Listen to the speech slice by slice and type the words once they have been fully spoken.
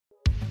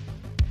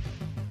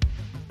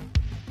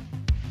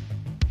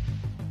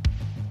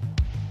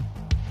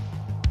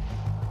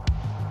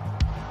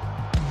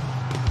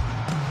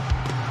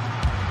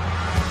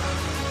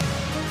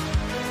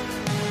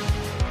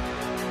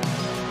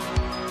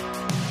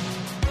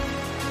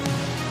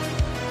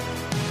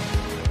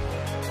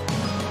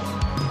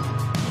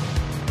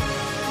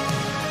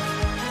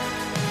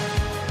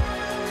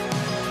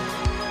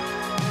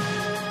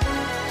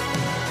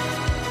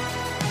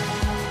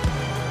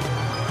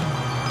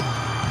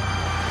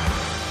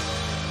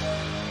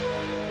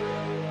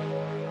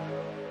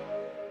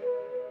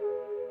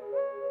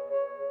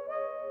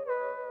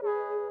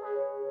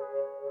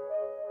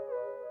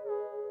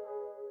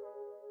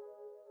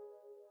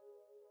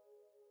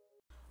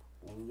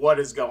What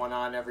is going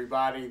on,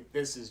 everybody?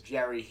 This is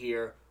Jerry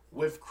here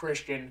with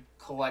Christian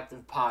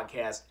Collective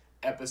Podcast,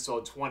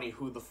 episode 20.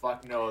 Who the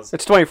fuck knows?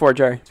 It's 24,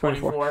 Jerry.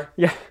 24?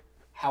 Yeah.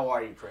 How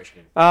are you,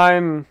 Christian?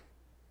 I'm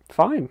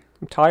fine.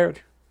 I'm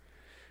tired.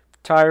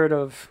 Tired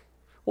of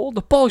all the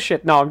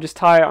bullshit. No, I'm just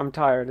tired. I'm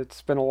tired.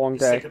 It's been a long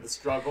day. Sick of the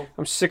struggle?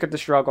 I'm sick of the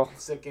struggle.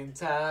 Sick and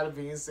tired of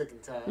being sick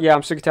and tired. Yeah,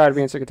 I'm sick and tired of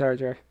being sick and tired,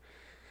 Jerry.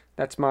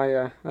 That's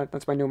my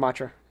new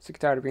mantra. Sick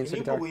and tired of being sick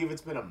and tired. Can you believe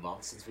it's been a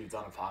month since we've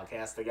done a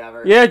podcast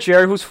together? Yeah,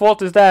 Jerry. Whose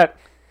fault is that?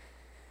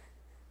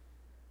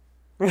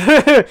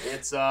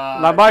 It's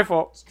not my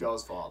fault. It's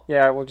Joe's fault.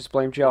 Yeah, we'll just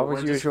blame Joe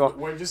as usual.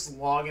 We're just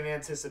long in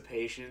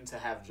anticipation to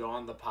have Joe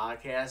on the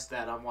podcast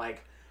that I'm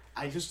like,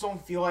 I just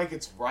don't feel like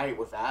it's right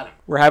without him.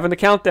 We're having the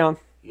countdown.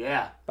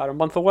 Yeah. About a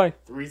month away.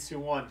 3, 2,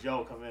 1,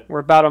 Joe, come in. We're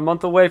about a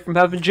month away from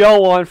having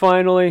Joe on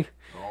finally.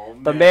 Oh,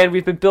 man. The man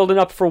we've been building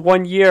up for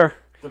 1 year.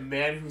 The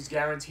man who's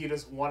guaranteed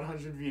us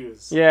 100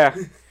 views. Yeah.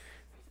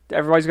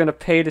 Everybody's going to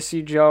pay to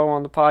see Joe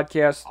on the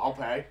podcast. I'll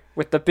pay.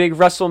 With the big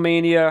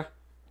WrestleMania,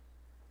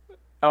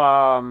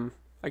 I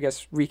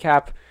guess,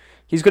 recap.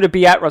 He's going to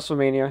be at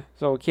WrestleMania,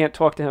 so we can't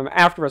talk to him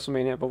after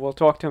WrestleMania, but we'll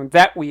talk to him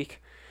that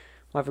week.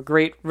 We'll have a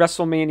great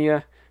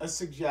WrestleMania. A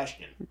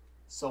suggestion.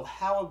 So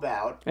how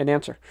about... An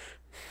answer.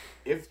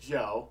 If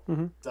Joe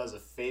does a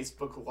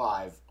Facebook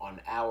Live on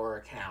our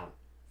account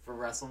for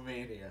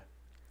WrestleMania...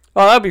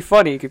 Oh, that'd be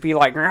funny. He could be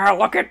like,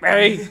 look at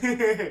me.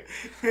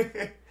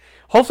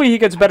 Hopefully he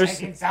gets better.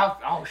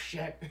 Oh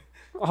shit.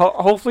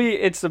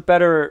 Hopefully it's a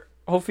better.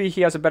 Hopefully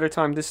he has a better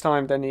time this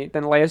time than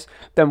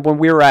when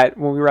we were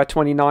at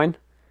 29.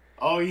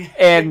 Oh yeah.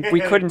 And we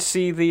couldn't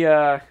see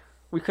the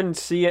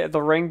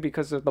the ring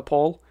because of the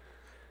pole.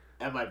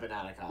 And my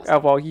banana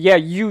costume. Well, yeah,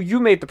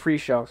 you made the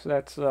pre-show, so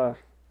that's always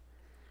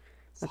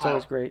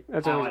great.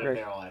 That's always great.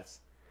 Their lives.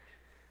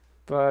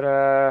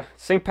 But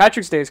St.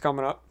 Patrick's Day is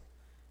coming up.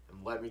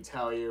 Let me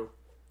tell you,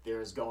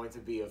 there is going to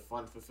be a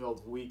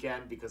fun-fulfilled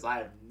weekend because I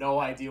have no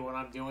idea what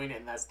I'm doing,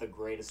 and that's the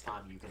greatest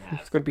time you can have.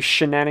 It's going to be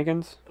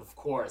shenanigans. Of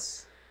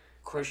course.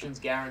 Christian's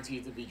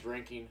guaranteed to be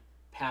drinking,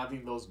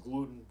 pounding those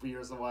gluten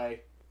beers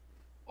away,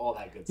 all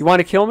that good stuff. You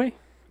want to kill me?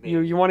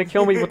 You want to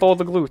kill me with all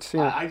the glutes?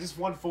 Yeah. I just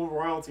want full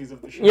royalties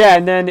of the show. Yeah,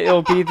 and then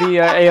it'll be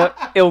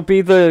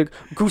the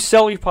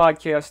Guselli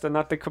podcast and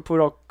not the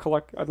Caputo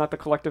not the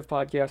Collective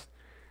podcast.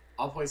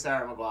 I'll play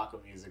Sarah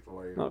McLachlan music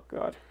for you. Oh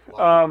God.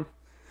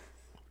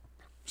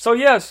 So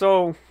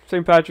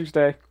St. Patrick's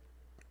Day.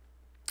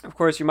 Of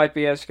course, you might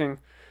be asking,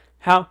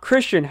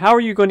 Christian, how are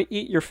you going to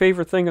eat your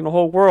favorite thing in the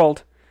whole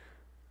world?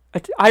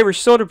 Irish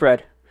soda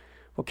bread.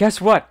 Well,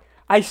 guess what?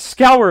 I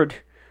scoured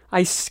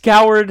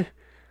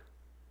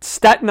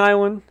Staten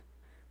Island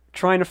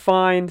trying to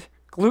find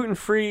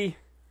gluten-free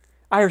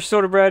Irish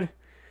soda bread.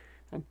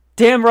 And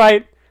damn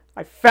right,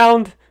 I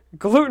found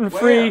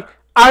gluten-free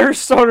Irish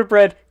soda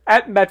bread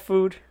at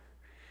Metfood.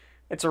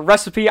 It's a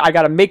recipe. I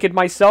got to make it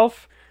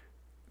myself.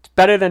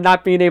 Better than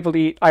not being able to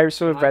eat Irish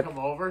soda bread. Come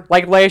over?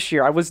 Like last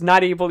year, I was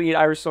not able to eat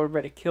Irish soda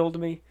bread. It killed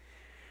me.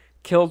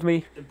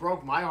 It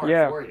broke my heart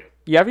for you.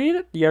 You ever eat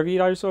it? You ever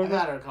eat Irish soda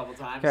bread? I've had it a couple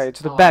times. Okay, it's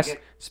the best.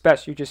 It's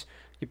best. You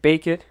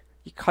bake it.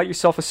 You cut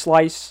yourself a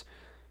slice.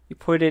 You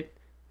put it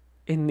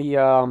in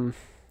the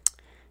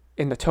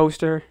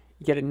toaster.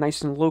 You get it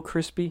nice and low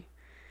crispy.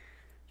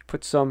 You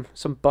put some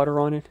butter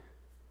on it.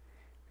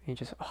 And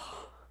you just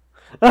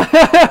Oh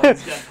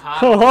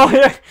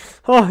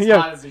yeah!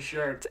 Hot as a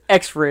shirt. It's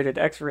X-rated.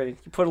 You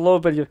put a little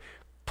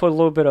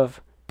bit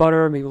of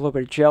butter, maybe a little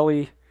bit of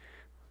jelly,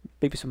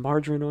 maybe some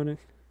margarine on it.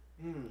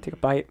 Take a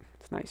bite.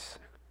 It's nice.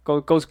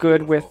 Goes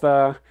good with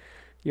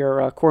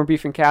your corned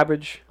beef and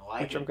cabbage,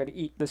 which I'm going to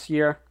eat this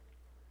year.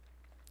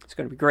 It's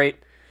going to be great.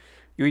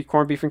 You eat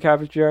corned beef and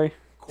cabbage, Jerry?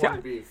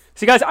 Corned beef.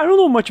 See, guys, I don't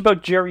know much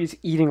about Jerry's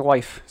eating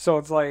life, so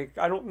it's like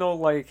I don't know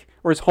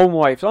or his home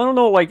life. So I don't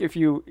know if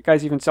you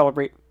guys even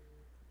celebrate.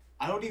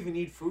 I don't even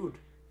eat food.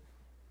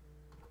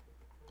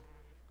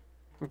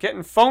 I'm getting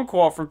a phone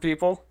call from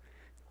people.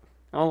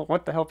 I don't know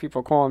what the hell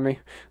people are calling me.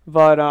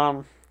 But,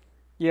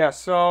 yeah,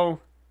 so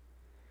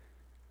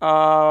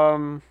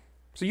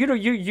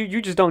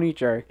you just don't eat,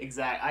 Jerry.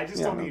 Exactly. I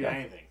just don't eat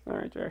anything. All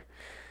right, Jerry.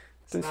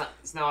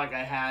 It's not like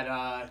I had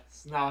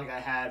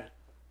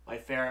my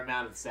fair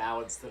amount of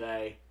salads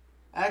today.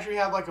 I actually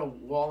had like a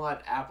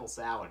walnut apple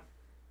salad.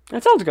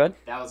 That sounds good.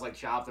 That was like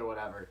chopped or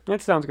whatever.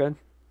 That sounds good.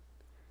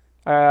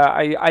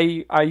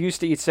 I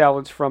used to eat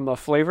salads from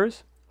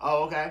Flavors.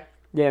 Oh, okay.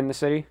 Yeah, in the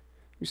city.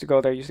 Used to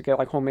go there. Used to get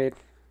like homemade.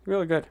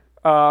 Really good.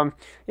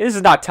 This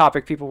is not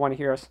topic people want to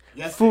hear us.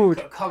 Yes,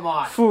 food. Come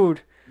on.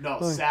 Food.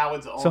 No,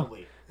 salads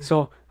only.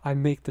 So I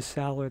make the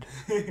salad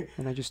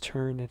and I just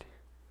turn it.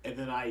 And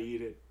then I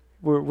eat it.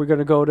 We're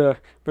gonna go to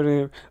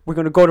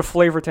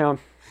Flavortown.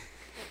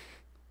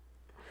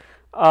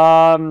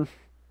 So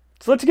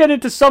let's get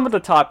into some of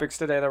the topics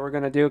today that we're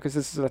gonna do because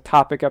this is a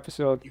topic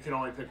episode. You can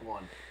only pick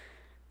one.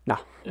 No,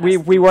 we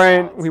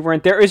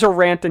weren't. There is a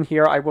rant in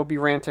here. I will be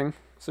ranting.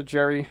 So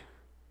Jerry.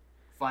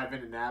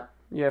 5-minute nap.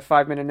 Yeah,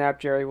 5-minute nap.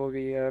 Jerry will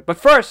be. But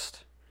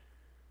first,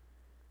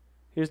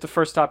 Here's the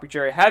first topic,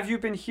 Jerry. Have you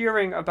been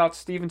hearing about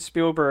Steven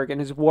Spielberg and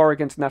his war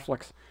against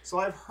Netflix? So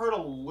I've heard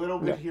a little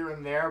bit here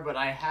and there, but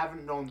I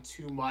haven't known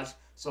too much.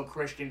 So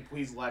Christian,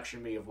 please lecture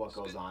me of what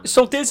goes on.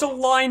 So there's a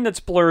line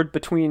that's blurred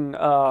between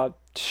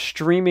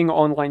streaming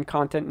online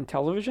content and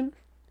television.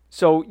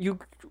 So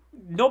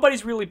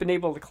nobody's really been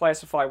able to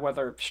classify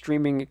whether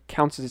streaming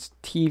counts as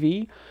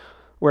TV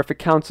or if it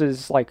counts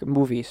as like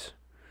movies.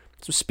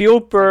 So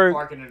Spielberg,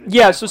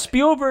 so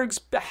Spielberg's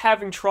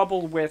having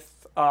trouble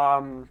with,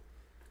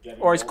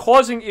 or is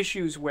causing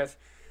issues with,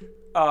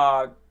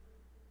 the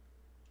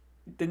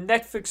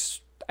Netflix,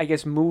 I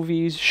guess,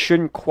 movies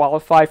shouldn't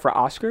qualify for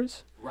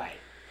Oscars. Right.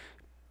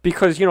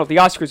 Because, the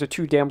Oscars are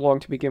too damn long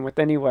to begin with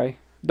anyway.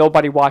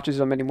 Nobody watches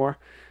them anymore,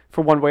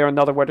 for one way or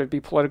another, whether it be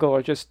political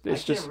or just... I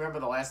can't remember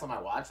the last time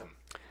I watched them.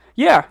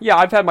 Yeah,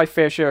 I've had my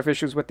fair share of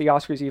issues with the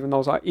Oscars, even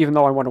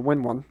though I want to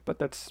win one, but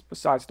that's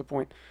besides the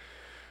point.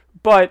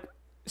 But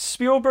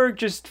Spielberg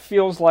just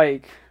feels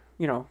like,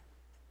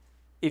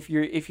 if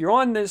your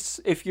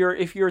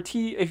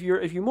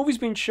movie's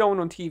being shown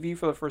on TV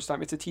for the first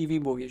time, it's a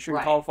TV movie. It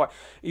shouldn't qualify.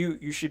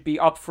 You should be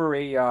up for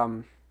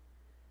a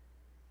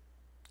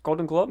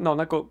Golden Globe. No,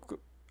 not Gold.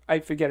 I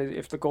forget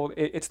if the gold.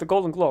 It's the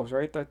Golden Globes,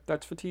 right?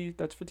 That's for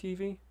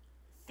TV.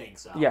 Think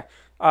so. Yeah.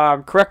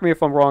 Correct me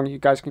if I'm wrong. You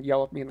guys can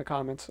yell at me in the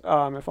comments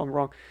if I'm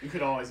wrong. You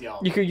could always yell.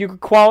 You could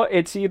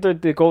It's either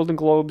the Golden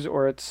Globes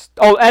or it's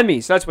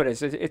Emmys. That's what it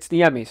is. It's the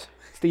Emmys.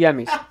 It's the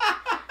Emmys.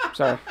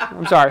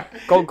 I'm sorry.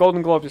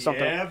 Golden Globes or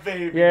something. Yeah,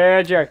 baby.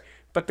 Yeah, Jerry.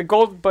 But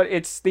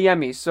it's the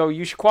Emmys. So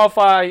you should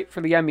qualify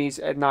for the Emmys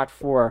and not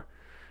for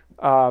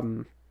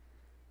an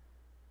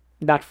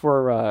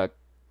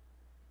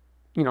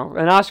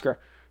Oscar.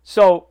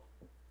 So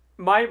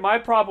my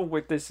problem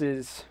with this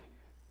is,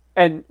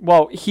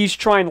 he's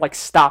trying to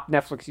stop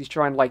Netflix. He's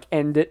trying to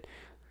end it,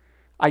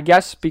 I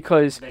guess,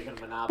 because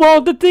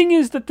the thing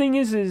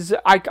is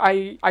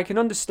I can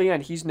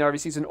understand he's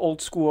nervous. He's an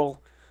old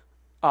school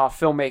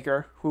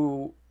filmmaker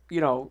who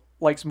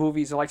likes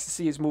movies and likes to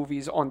see his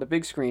movies on the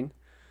big screen,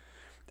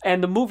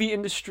 and the movie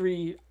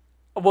industry.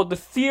 Well, the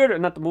theater,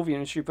 not the movie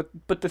industry,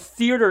 but the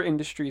theater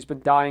industry has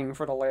been dying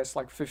for the last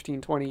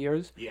 15, 20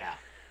 years. Yeah.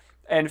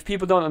 And if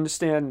people don't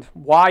understand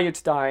why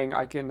it's dying,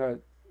 I can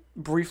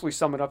briefly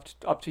sum it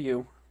up to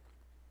you.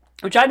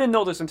 Which I didn't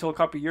know this until a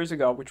couple of years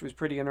ago, which was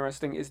pretty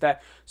interesting, is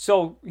that,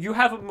 so you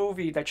have a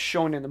movie that's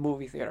shown in the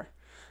movie theater.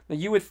 Now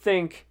you would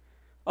think,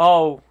 you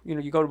go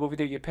to a movie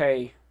theater, you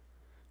pay,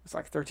 it's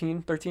like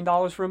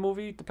 $13 for a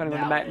movie, depending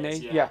on the matinee.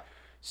 Yeah.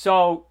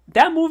 So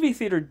that movie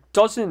theater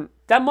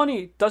that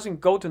money doesn't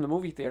go to the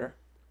movie theater.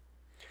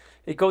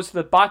 It goes to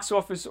the box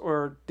office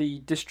or the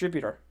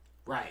distributor.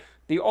 Right.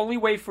 The only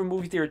way for a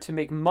movie theater to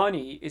make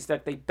money is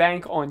that they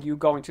bank on you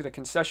going to the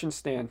concession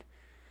stand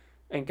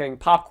and getting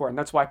popcorn.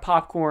 That's why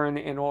popcorn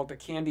and all the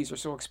candies are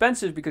so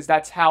expensive, because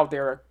that's how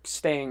they're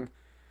staying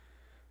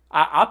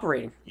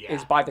operating,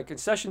 is by the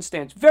concession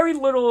stands. Very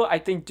little, I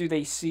think, do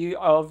they see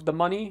of the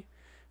money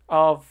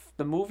of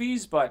the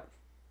movies, but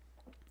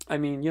I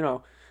mean,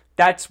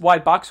 that's why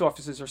box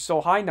offices are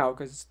so high now,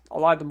 because a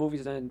lot of the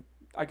movies and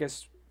I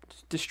guess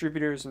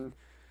distributors and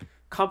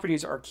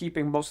companies are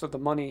keeping most of the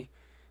money,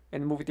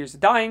 and the movie theaters are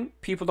dying.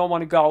 People don't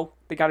want to go.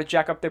 They got to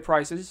jack up their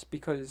prices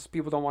because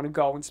people don't want to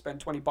go and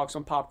spend $20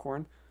 on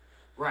popcorn,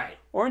 right,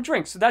 or on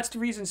drinks. So that's the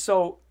reason.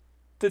 So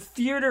the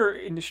theater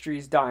industry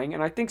is dying,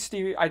 and I think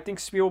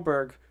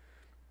Spielberg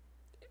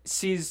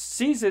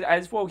sees it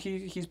as, well,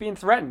 he's being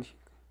threatened.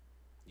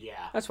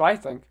 Yeah, that's what I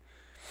think,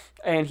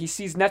 and he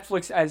sees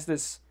Netflix as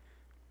this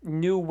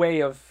new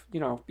way of,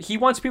 he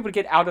wants people to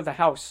get out of the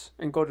house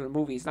and go to the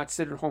movies, not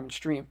sit at home and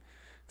stream,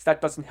 because that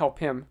doesn't help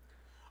him.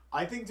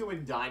 I think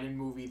doing dine-in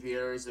movie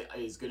theaters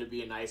is going to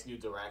be a nice new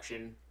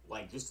direction.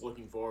 Just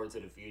looking forward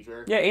to the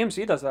future. Yeah,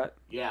 AMC does that.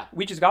 Yeah.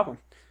 We just got one.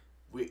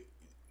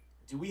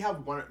 Do we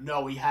have one?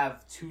 No, we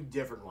have two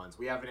different ones.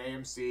 We have an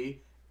AMC,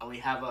 and we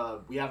have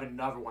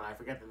another one. I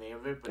forget the name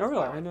of it. But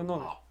really? I don't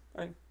know.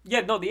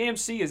 The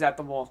AMC is at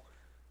the mall.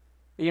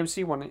 The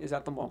AMC one is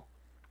at the mall.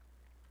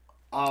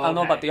 Oh, okay. I don't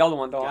know about the other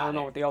one, though. I don't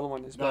know it. what the other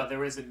one is. No,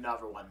 there is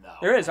another one, though.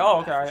 There is? Oh,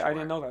 okay. I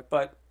didn't know that.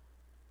 But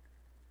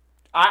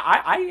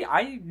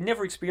I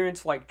never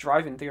experienced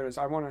drive-in theaters.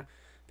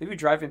 Maybe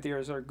drive-in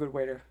theaters are a good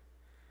way to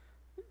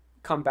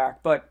come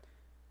back. But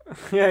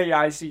yeah,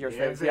 I see your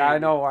face. Baby. Yeah, I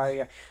know why.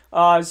 Yeah.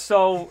 I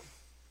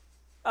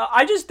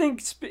just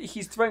think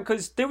he's threatened,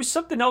 because there was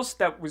something else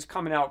that was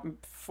coming out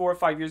 4 or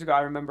 5 years ago.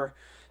 I remember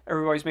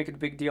everybody's making a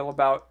big deal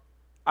about.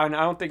 And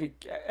I don't think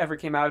it ever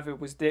came out of it.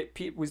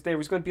 There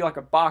was going to be a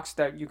box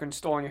that you can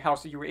install in your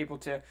house that you were able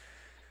to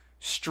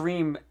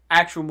stream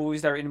actual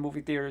movies that are in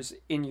movie theaters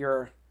in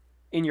your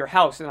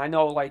house. And I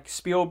know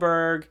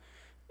Spielberg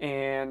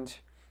and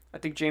I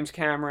think James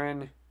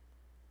Cameron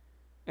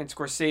and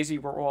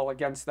Scorsese were all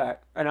against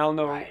that. And I don't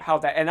know how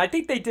that. And I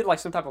think they did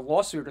some type of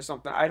lawsuit or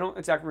something. I don't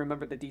exactly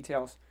remember the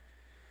details.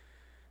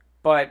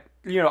 But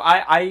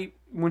I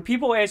when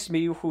people ask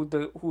me who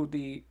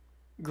the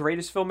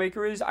greatest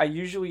filmmaker is, I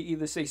usually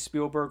either say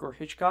Spielberg or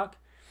Hitchcock.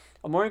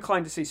 I'm more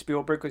inclined to say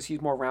Spielberg because he's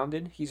more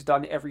rounded. He's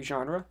done every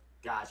genre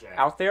Gotcha.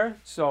 out there.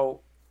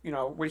 So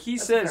what he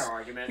That's a fair says,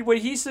 argument. what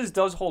he says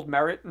does hold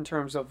merit in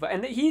terms of,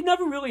 and he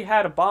never really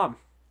had a bomb.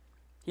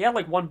 He had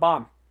like one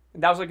bomb,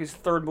 and that was like his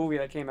third movie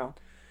that came out.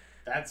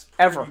 That's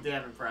Ever. pretty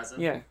damn impressive.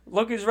 Yeah,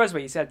 look at his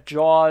resume. He's had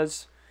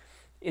Jaws,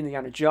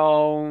 Indiana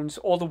Jones,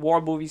 all the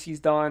war movies he's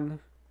done.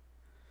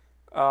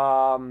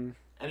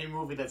 Any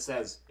movie that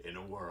says "in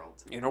a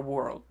world." In a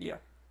world, yeah.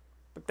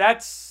 But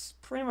that's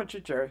pretty much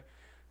it, Jerry.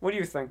 What do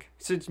you think?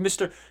 Since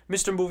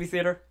Mr. Movie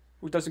Theater,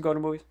 who doesn't go to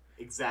movies?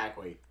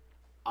 Exactly.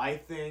 I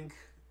think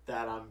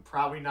that I'm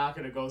probably not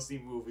going to go see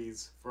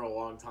movies for a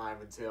long time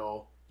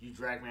until you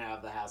drag me out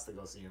of the house to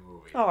go see a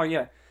movie. Oh,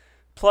 yeah.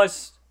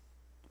 Plus,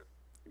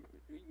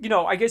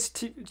 I guess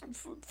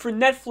for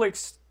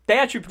Netflix, they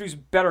actually produce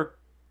better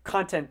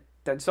content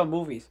than some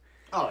movies.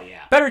 Oh,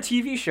 yeah. Better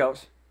TV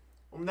shows.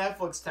 Well,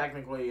 Netflix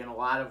technically, in a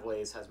lot of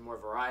ways, has more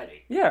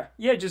variety. Yeah,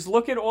 just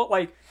look at all,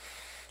 like,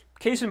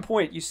 case in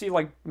point, you see,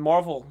 like,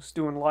 Marvel's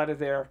doing a lot of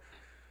their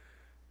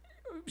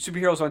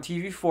superheroes on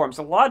TV forums.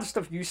 A lot of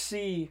stuff you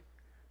see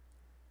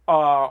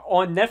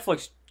on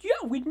Netflix,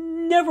 we'd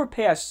never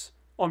pass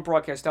on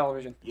broadcast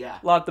television. Yeah.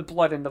 A lot of the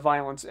blood and the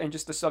violence and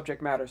just the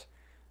subject matters.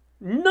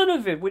 None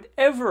of it would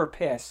ever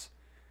pass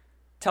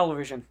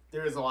television.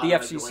 There is a lot The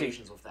of FCC.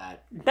 regulations with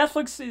that.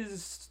 Netflix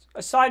is,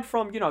 aside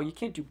from, you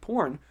can't do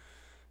porn,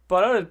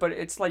 but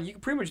it's like you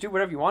can pretty much do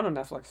whatever you want on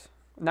Netflix.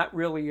 Not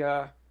really,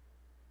 there's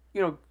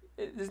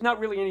not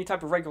really any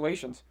type of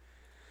regulations.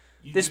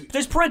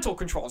 There's parental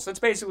controls. That's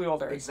basically all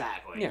there is.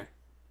 Exactly. Yeah.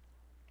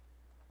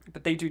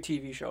 But they do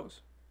TV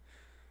shows.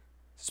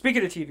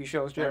 Speaking of TV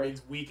shows, That Jerry.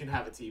 means we can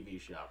have a TV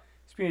show.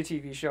 Speaking of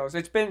TV shows,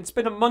 it's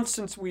been a month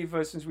since we've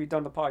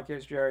done the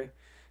podcast, Jerry,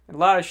 and a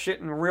lot of shit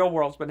in the real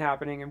world's been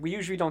happening, and we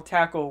usually don't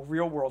tackle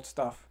real world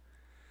stuff.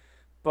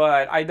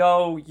 But I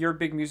know you're a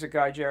big music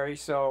guy, Jerry,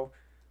 so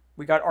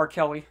we got R.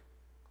 Kelly.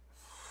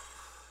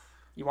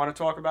 You want to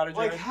talk about it,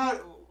 Jerry? Like, how...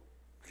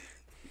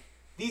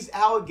 These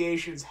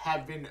allegations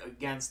have been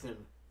against him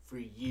for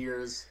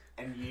years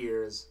and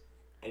years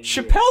and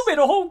Chappelle years. made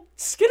a whole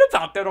skit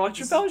about that on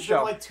This Chappelle's has been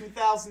show. like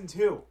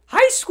 2002.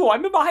 High school. I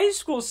remember high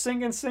school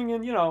singing,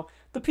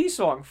 the peace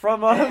song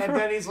from. And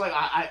then he's like,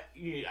 I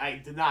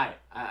deny it.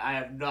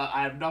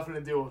 I have nothing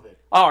to do with it.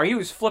 Oh, he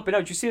was flipping out.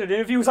 Did you see that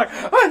interview? He was like,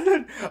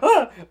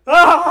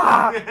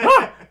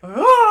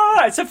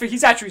 except for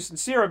he's actually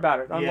sincere about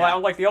it.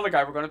 Unlike the other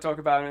guy we're going to talk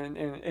about in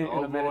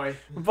Oh a minute. boy.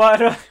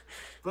 But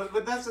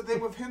But that's the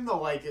thing with him though.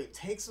 Like, it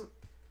takes.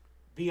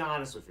 Be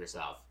honest with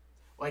yourself.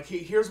 Like,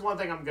 here's one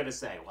thing I'm gonna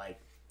say. Like,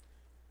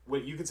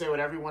 you can say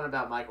whatever you want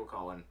about Michael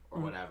Cohen or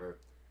whatever,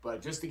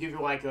 but just to give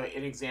you like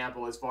an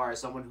example, as far as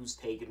someone who's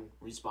taken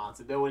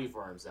responsibility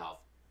for himself,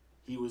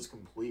 he was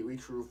completely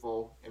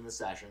truthful in the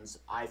sessions.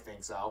 I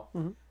think so.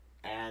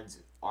 And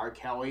R.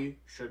 Kelly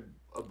should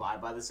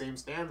abide by the same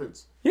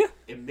standards. Yeah.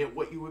 Admit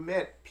what you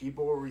admit.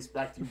 People will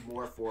respect you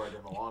more for it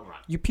in the long run.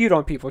 you peed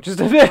on people just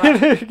a bit.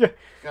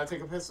 Gotta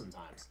take a piss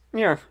sometimes.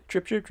 Yeah,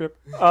 trip.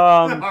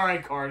 All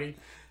right, Cardi.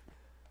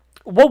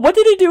 What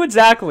did he do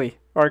exactly,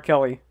 R.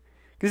 Kelly?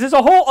 Because there's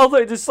a whole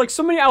other. There's like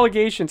so many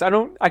allegations.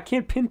 I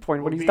can't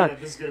pinpoint what he's done.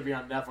 This is gonna be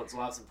on Netflix.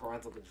 We'll have some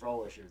parental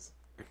control issues.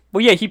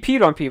 Well, yeah, he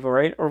peed on people,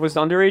 right? Or was it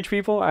underage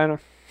people? I don't know.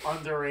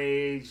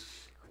 Underage.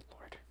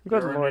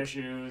 Good urine lord.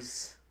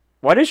 issues.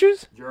 What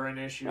issues? Urine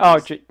issues. Oh,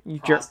 you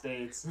jerk.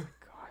 prostates.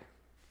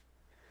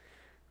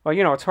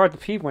 Well, it's hard to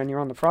pee when you're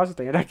on the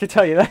prostate. I can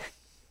tell you that.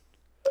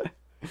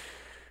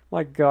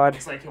 My God.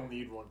 Looks like he'll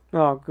need one.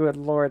 Oh, good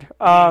lord.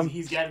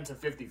 He's getting to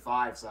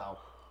 55, so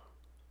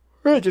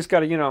Really just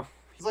gotta,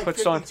 he's like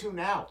puts on- 52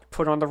 now.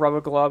 put on the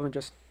rubber glove and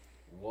just.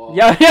 Whoa.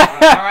 Yeah.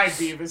 All right,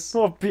 Beavis.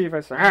 Oh,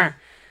 Beavis. That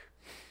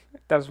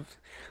was.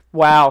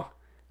 Wow.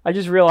 I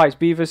just realized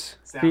Beavis.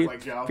 Sounds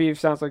like Joe. Beavis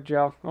sounds like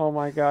Joe. Oh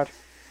my God.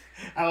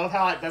 I love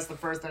how that's the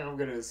first thing I'm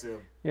gonna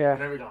assume. Yeah.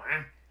 And then we go,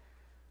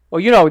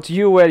 Well, it's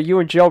you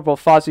and Joe,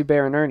 both Fozzie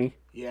Bear and Ernie.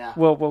 Yeah.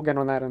 We'll get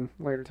on that in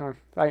later time.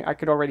 I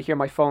could already hear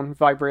my phone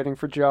vibrating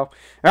for Joe.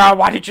 Oh,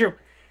 why did you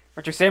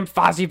say I'm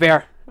Fozzie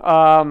Bear?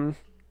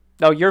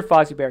 No, you're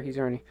Fozzie Bear. He's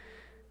Ernie.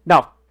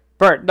 No,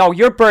 Bert. No,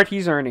 you're Bert.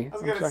 He's Ernie. I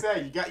was gonna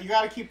say you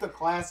got to keep the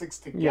classics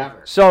together. Yeah.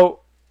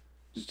 So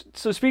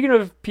speaking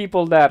of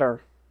people that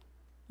are,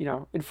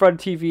 in front of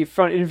TV,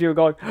 front interview,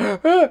 going,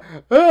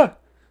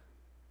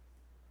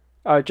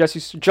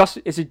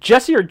 is it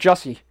Jesse or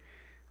Jussie?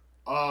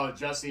 Oh,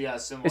 Jussie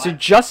Smollett. Is it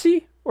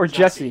Jussie or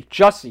Jussie.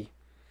 Jussie?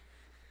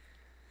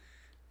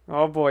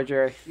 Oh boy,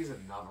 Jerry. He's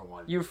another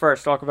one. You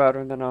first. Talk about it,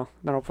 and then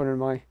I'll put in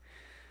my.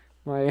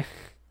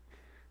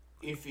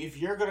 If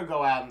you're gonna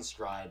go out in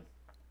stride,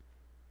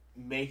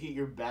 make it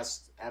your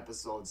best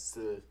episodes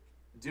to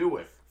do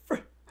with.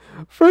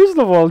 First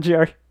of all,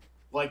 Jerry.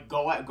 Like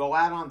go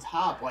out on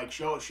top. Like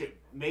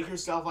make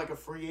yourself like a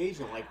free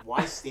agent. Like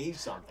why stage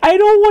something? I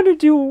don't want to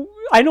do.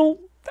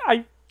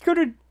 I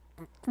could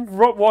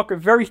walk a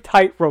very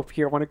tight rope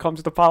here when it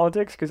comes to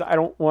politics because I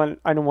don't want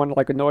to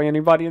like annoy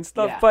anybody and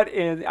stuff. Yeah. But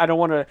I don't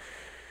want to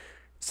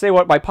say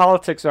what my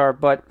politics are.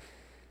 But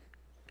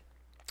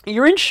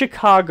you're in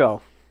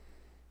Chicago.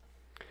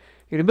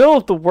 You're in the middle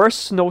of the worst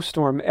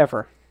snowstorm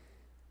ever.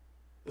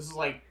 This is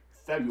like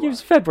It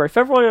was February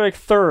like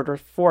 3rd or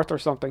 4th or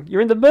something.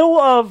 You're in the middle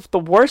of the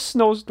worst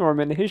snowstorm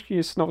in the history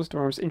of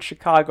snowstorms in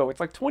Chicago. It's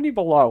like 20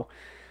 below.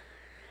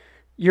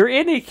 You're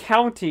in a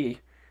county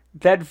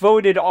that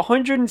voted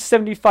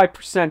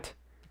 175%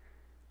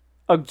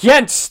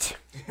 against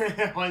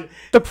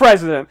the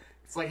president.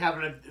 It's like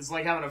having a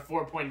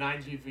 4.9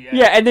 GPA.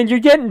 Yeah, and then you're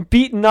getting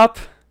beaten up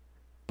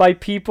by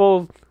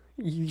people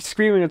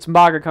screaming it's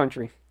MAGA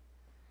country.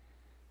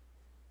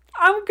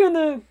 I'm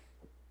gonna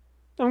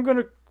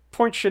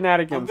point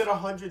shenanigans. I'm gonna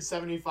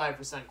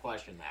 175%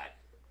 question that.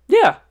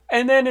 Yeah,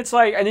 and then it's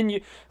like,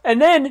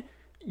 and then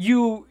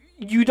you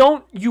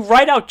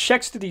write out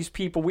checks to these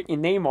people with your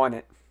name on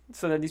it,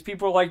 so that these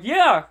people are like,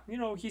 yeah,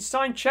 he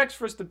signed checks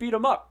for us to beat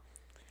him up.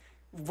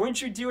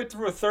 Wouldn't you do it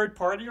through a third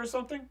party or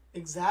something?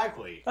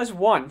 Exactly. That's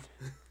one.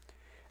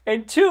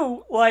 And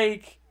two,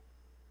 like,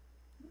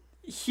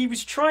 he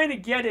was trying to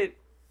get it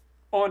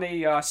on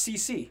a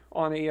CC,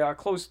 on a not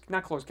closed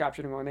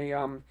captioning, on a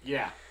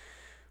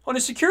on a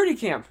security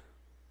cam.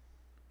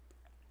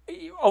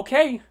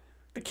 Okay,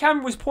 the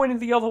camera was pointing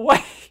the other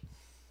way,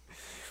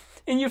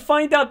 and you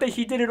find out that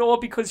he did it all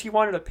because he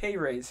wanted a pay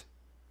raise.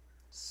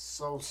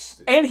 So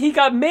stupid. And he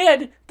got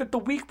mad that the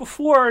week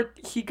before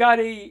he got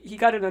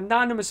an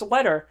anonymous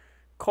letter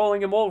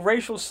calling him all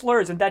racial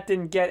slurs, and that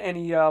didn't get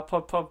any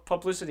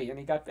publicity, and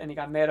he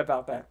got mad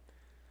about that.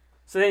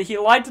 So then he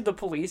lied to the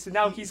police, and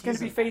now he's going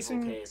to be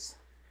facing. Case.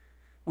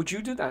 Would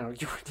you do that? No,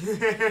 you would.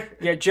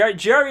 Yeah,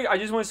 Jerry. I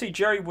just want to say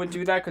Jerry would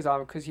do that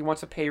because he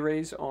wants a pay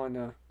raise on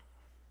the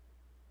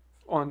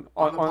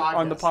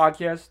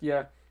podcast.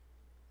 Yeah,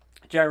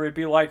 Jerry would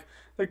be like,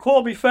 they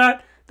called me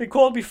fat. They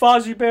called me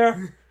Fozzie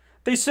Bear.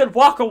 They said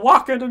waka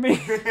waka to me.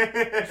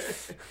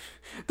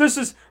 This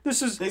is.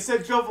 They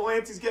said Joe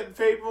Valante's getting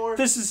paid more.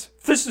 This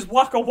is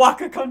waka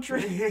waka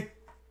country.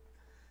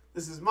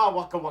 This is my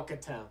waka waka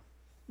town.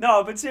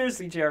 No, but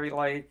seriously, Jerry,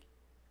 like,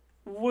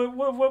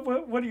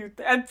 what do you?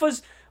 And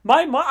plus,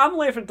 I'm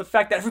laughing at the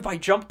fact that everybody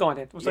jumped on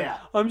it. It was like,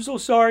 I'm so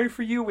sorry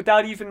for you,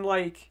 without even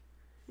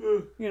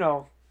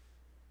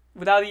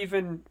without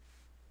even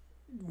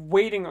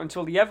waiting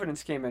until the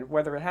evidence came in,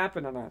 whether it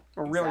happened or not,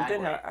 or really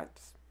did happen.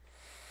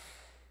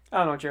 I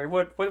don't know, Jerry.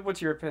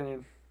 What's your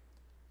opinion?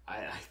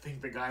 I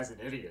think the guy's an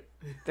idiot.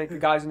 Think the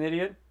guy's an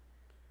idiot?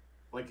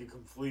 Like a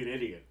complete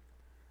idiot.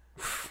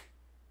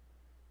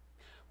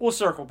 We'll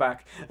circle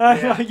back.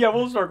 Yeah,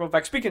 we'll circle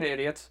back. Speaking of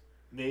idiots.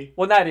 Me?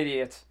 Well, not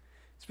idiots.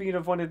 Speaking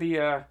of one of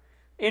the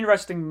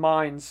interesting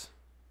minds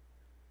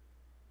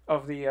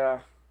of the...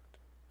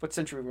 what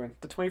century we're in?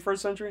 The 21st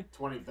century?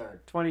 23rd.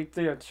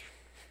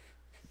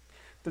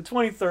 The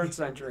 23rd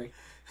century.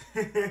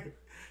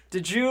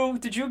 Did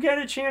you get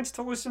a chance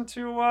to listen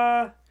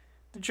to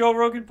the Joe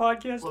Rogan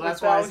podcast? Well,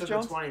 that's why I said the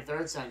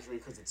 23rd century,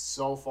 because it's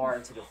so far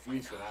into the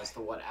future as to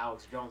what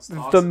Alex Jones talks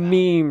about. The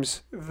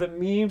memes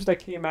that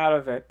came out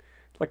of it.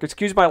 Like,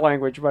 excuse my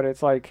language, but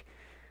it's like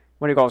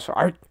when he goes,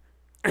 I'm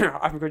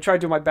going to try to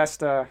do my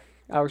best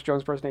Alex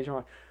Jones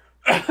impersonation.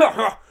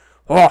 I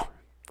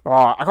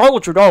gotta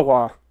let you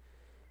know,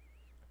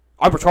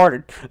 I'm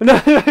retarded.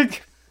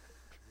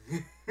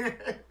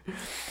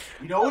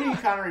 You know what he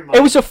kind of reminds me?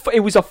 It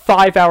was a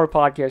 5-hour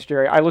podcast,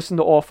 Jerry. I listened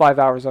to all 5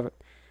 hours of it.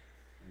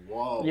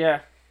 Whoa. Yeah.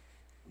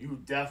 You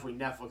definitely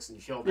Netflix and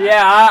chill that.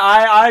 Yeah,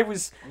 I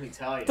was. Let me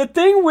tell you. The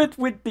thing with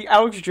the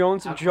Alex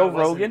Jones and Joe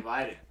Rogan.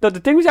 The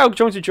thing with Alex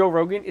Jones and Joe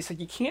Rogan is like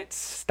you can't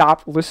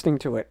stop listening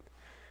to it.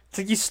 It's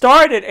like you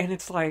start it and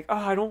it's like, oh,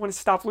 I don't want to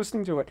stop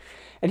listening to it.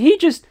 And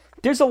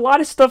there's a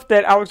lot of stuff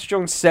that Alex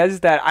Jones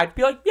says that I'd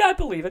be like, yeah, I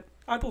believe it.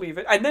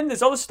 And then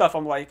there's other stuff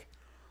I'm like,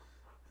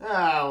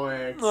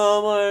 Alex.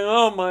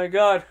 Oh my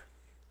God.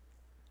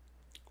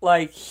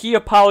 Like, he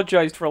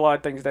apologized for a lot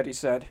of things that he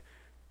said.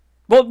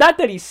 Well, not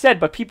that he said,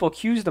 but people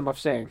accused him of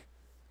saying.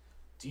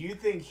 Do you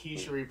think he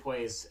should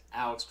replace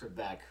Alex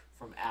Trebek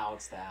from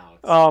Alex to Alex?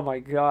 Oh my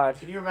God.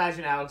 Can you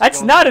imagine Alex?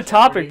 That's not a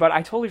topic, but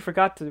I totally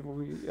forgot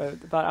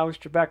about Alex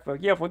Trebek.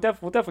 But yeah, we'll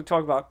definitely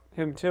talk about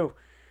him too.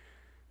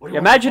 Yeah,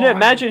 imagine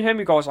him.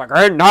 He goes like,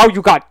 "And now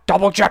you got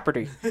Double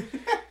Jeopardy."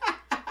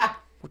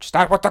 Which is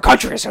not what the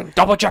country is in.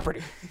 Double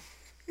Jeopardy.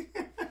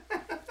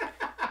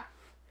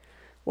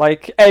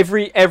 Like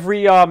every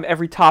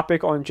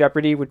topic on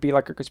Jeopardy would be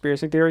like a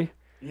conspiracy theory.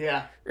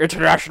 Yeah.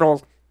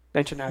 International.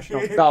 No,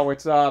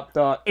 it's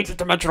the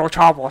interdimensional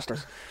child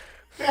molesters.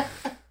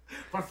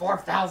 For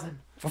 4,000.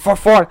 For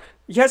 4.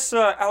 Yes,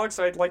 Alex,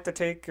 I'd like to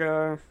take.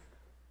 I'm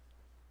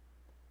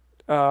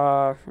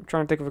trying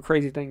to think of a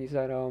crazy thing he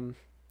said. I'd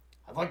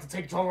like to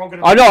take Joe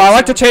Rogan. I know. I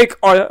like to take.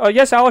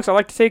 Yes, Alex, I'd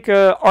like to take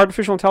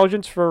artificial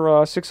intelligence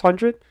for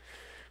 600.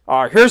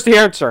 Here's the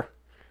answer.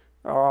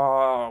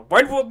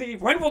 When will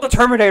the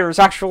Terminators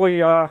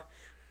actually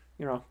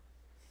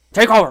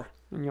take over?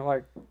 And you're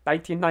like,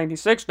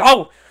 1996?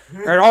 No,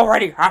 it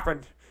already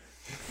happened.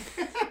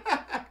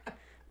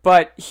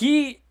 But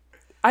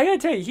I gotta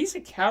tell you, he's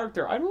a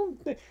character.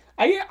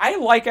 I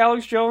like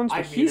Alex Jones,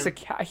 but he's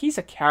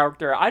a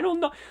character. I don't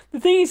know. The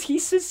thing is, he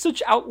says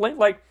such outlandish.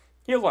 Like,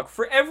 here, look,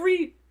 for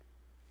every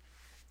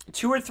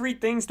 2 or 3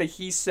 things that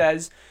he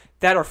says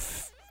that are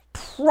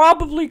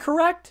probably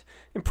correct,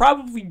 and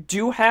probably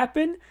do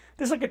happen,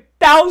 there's like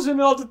 1,000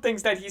 other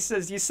things that he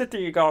says. You sit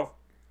there, you go,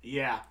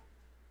 Yeah.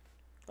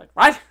 like,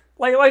 what?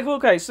 Like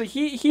okay, so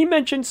he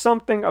mentioned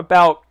something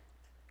about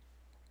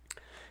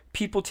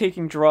people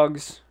taking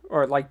drugs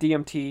or like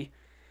DMT.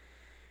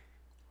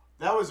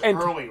 That was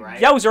early,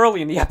 right? That was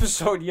early in the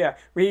episode, yeah.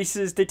 Where he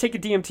says they take a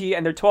DMT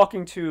and they're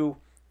talking to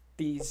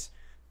these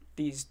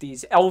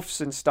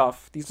elves and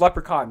stuff, these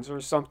leprechauns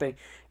or something,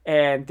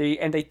 and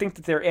they think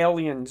that they're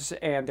aliens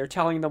and they're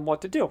telling them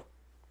what to do.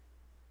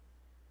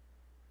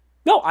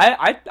 No,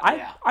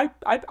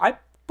 I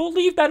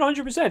believe that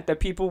 100% that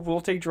people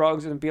will take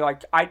drugs and be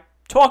like, I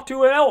talked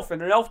to an elf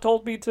and an elf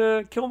told me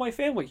to kill my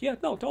family. Yeah,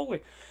 no, totally.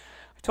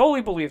 I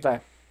totally believe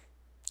that.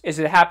 Is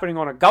it happening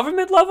on a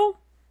government level?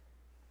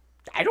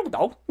 I don't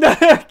know.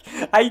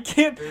 I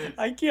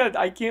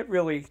can't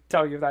really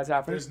tell you if that's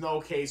happening. There's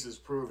no cases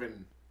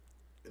proven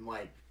in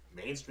like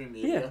mainstream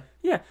media.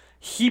 Yeah.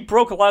 He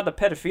broke a lot of the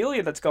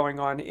pedophilia that's going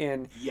on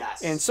in.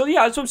 Yes. And so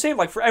yeah, that's what I'm saying.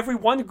 Like for every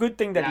one good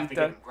thing that he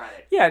does,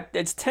 yeah,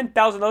 it's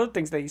 10,000 other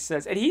things that he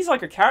says, and he's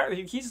like a character.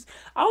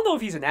 I don't know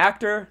if he's an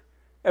actor,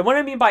 and what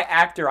I mean by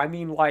actor, I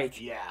mean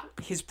like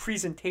his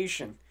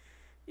presentation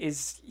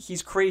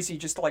he's crazy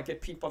just to like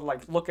get people to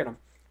like look at him.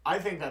 I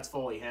think that's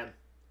fully him.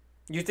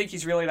 You think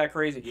he's really that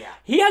crazy? Yeah.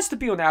 He has to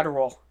be on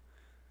Adderall.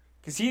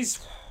 Because he's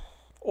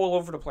all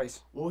over the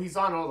place. Well, he's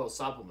on all those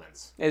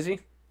supplements. Is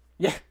he?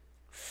 Yeah.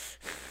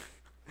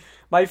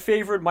 My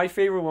favorite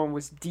one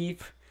was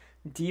deep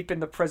in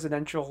the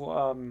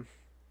presidential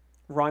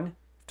run,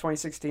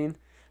 2016.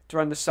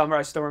 During the summer,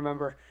 I still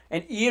remember.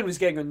 And Ian was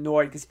getting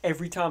annoyed because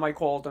every time I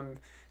called him,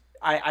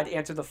 I'd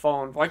answer the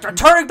phone. Like, they're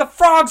turning the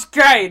frogs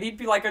gay! And he'd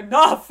be like,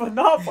 enough, I'm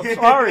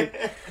sorry.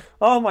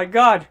 Oh my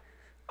God.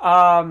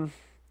 But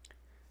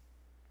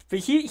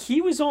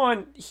he was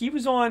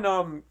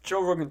on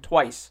Joe Rogan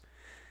twice.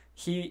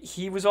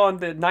 He was on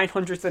the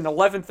 900th and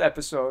 11th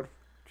episode.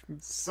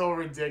 So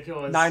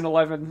ridiculous.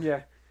 9/11,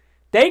 yeah.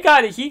 They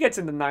got it. He gets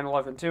into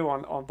 9/11 too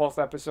on both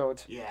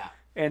episodes. Yeah.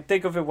 And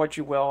think of it what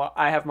you will.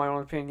 I have my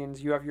own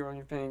opinions. You have your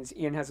own opinions.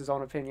 Ian has his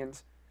own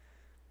opinions.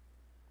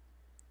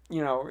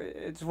 You know,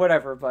 it's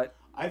whatever. But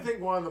I think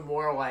one of the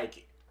more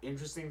like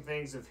interesting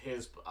things of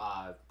his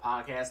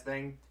podcast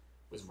thing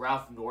was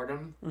Ralph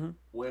Northam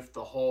with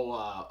the whole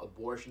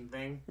abortion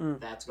thing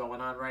that's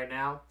going on right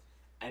now,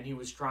 and he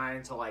was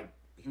trying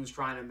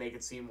to make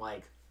it seem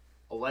like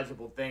a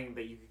legible thing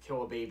that you could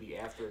kill a baby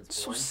after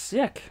it's born. So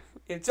sick.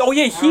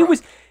 He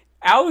was.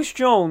 Alex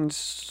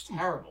Jones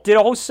did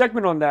a whole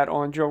segment on that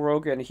on Joe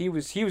Rogan. He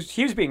was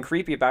being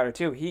creepy about it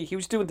too. He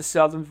was doing the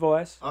Southern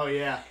voice. Oh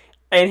yeah.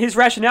 And his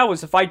rationale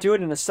was, if I do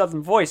it in a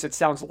Southern voice, it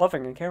sounds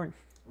loving and caring.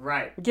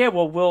 Right. Yeah.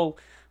 Well, we'll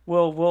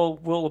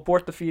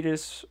abort the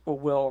fetus, or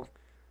we'll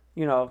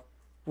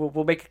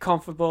make it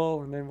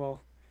comfortable, and then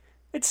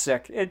It's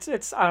sick.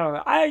 It's I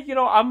don't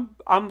know.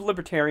 I'm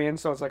libertarian,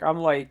 so it's like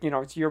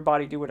it's your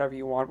body, do whatever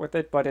you want with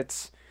it. But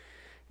it's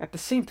at the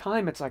same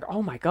time, it's like,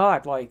 oh my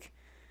God, like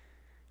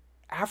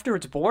after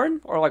it's born,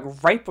 or like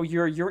right when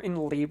you're in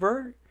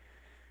labor,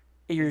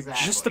 you're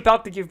just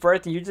about to give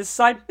birth, and you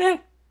decide,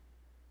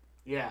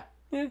 yeah.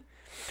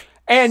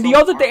 And the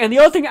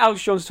other thing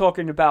Alex Jones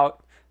talking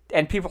about,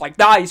 and people are like,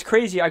 nah, he's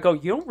crazy. I go,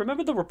 you don't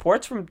remember the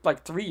reports from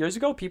like 3 years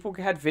ago? People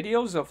had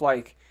videos of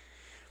like,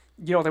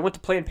 they went to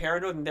Planned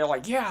Parenthood and they're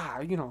like, yeah,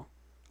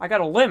 I got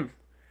a limb.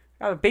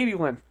 I got a baby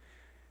limb.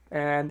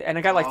 And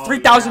I got like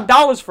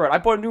 $3,000 for it. I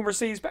bought a new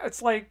Mercedes.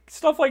 It's like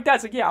stuff like that.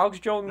 It's like, yeah, Alex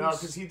Jones. No,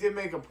 because he did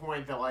make a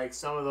point that like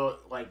some of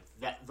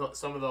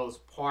some of those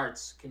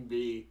parts can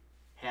be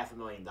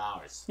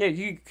 $500,000. Yeah,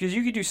 because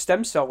you could do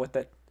stem cell with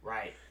it.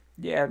 Right.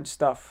 Yeah, and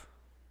stuff.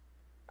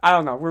 I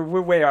don't know.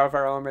 We're way out of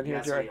our element here,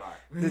 yes, Jerry.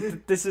 We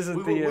are. This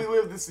isn't we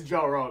live this to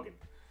Joe Rogan.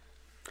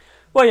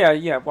 Well,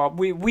 yeah. Well,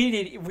 we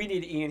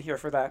need Ian here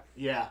for that.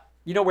 Yeah.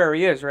 You know where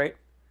he is, right?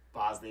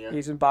 Bosnia.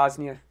 He's in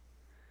Bosnia.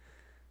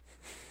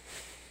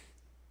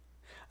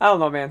 I don't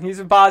know, man. He's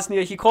in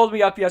Bosnia. He called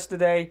me up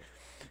yesterday.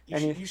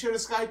 You should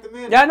have Skyped him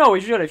in. Yeah, no,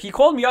 he should have. He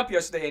called me up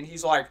yesterday, and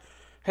he's like,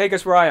 hey,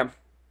 guess where I am?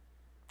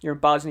 You're in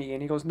Bosnia.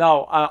 And he goes,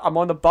 no, I'm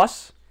on the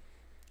bus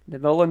in the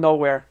middle of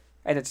nowhere,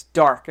 and it's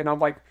dark. And I'm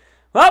like,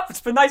 well,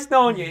 it's been nice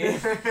knowing you, Ian.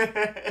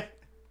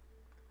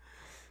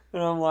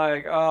 And I'm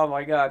like, oh,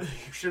 my God.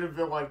 You should have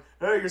been like,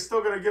 hey, you're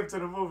still going to give to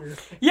the movie.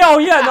 Yeah,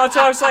 no,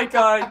 so I was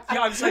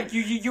like,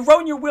 you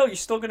wrote in your will, you're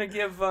still going to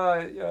give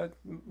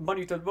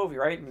money to the movie,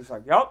 right? And he's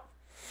like, yep.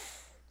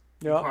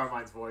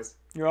 Carmine's voice.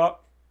 Yep.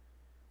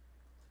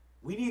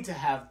 We need to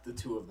have the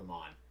two of them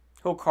on.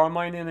 Who,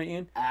 Carmine and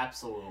Ian?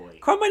 Absolutely.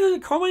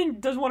 Carmine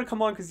doesn't want to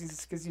come on because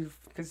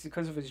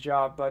of his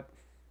job, but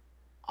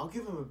I'll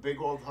give him a big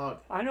old hug.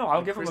 I know,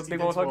 I'll give him a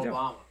big old hug too.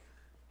 Obama.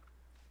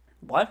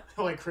 What?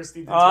 Like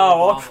Christy did to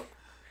Obama.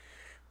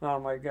 Oh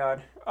my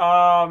God.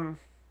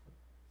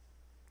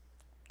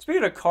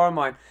 Speaking of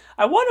Carmine,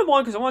 I want him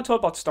on because I want to talk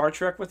about Star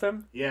Trek with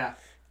him. Yeah.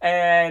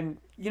 And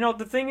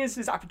the thing is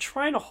I've been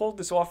trying to hold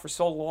this off for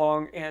so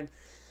long, and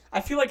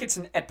I feel like it's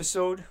an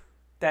episode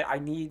that I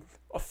need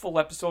a full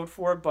episode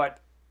for, but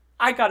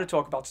I got to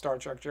talk about Star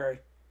Trek, Jerry.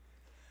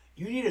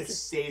 You need a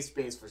safe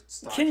space for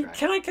Star Trek.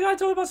 Can I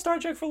talk about Star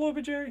Trek for a little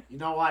bit, Jerry? You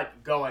know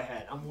what? Go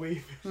ahead. I'm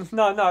leaving.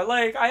 No.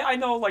 Like I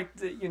know, like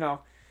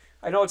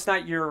I know it's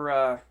not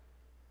your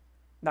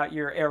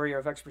area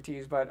of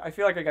expertise, but I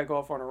feel like I gotta go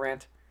off on a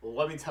rant. Well,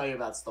 let me tell you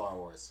about Star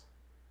Wars.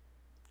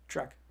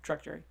 Trek,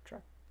 Jerry,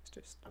 Trek. It's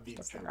just. I'm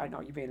being stupid. I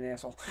know you're being an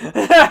asshole.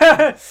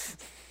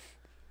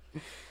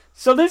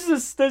 So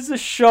there's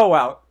this show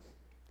out.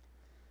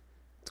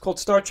 It's called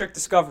Star Trek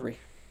Discovery.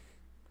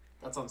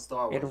 That's on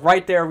Star Wars. And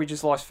right there, we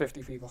just lost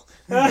 50 people.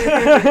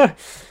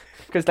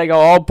 Because they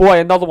go, oh boy,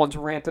 another one's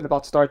ranting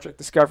about Star Trek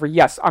Discovery.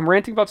 Yes, I'm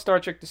ranting about Star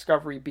Trek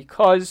Discovery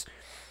because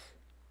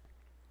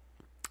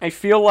I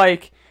feel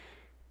like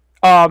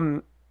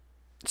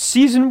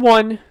Season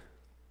 1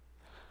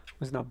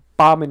 was an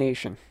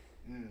abomination.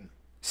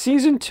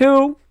 Season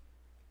 2,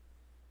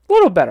 a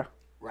little better.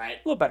 Right.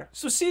 A little better.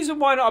 So Season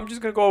 1, I'm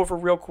just going to go over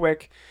real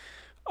quick.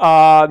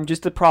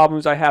 Just the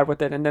problems I had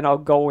with it, and then I'll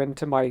go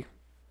into my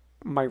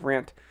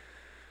rant.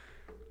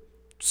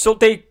 So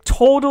they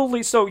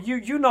totally... So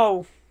you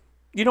know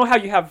how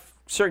you have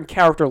certain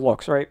character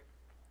looks, right?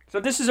 So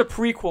this is a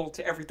prequel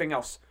to everything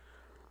else.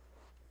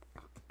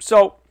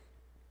 So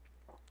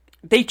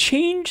they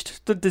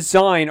changed the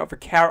design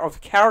of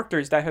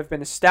characters that have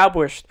been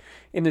established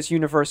in this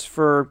universe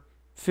for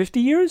 50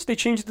 years. They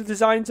changed the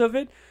designs of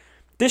it.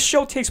 This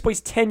show takes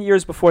place 10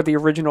 years before the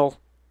original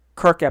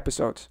Kirk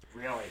episodes.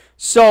 Really?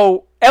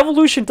 So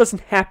evolution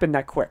doesn't happen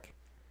that quick.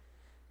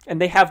 And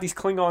they have these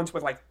Klingons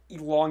with like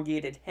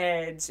elongated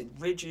heads and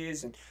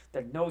ridges, and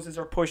their noses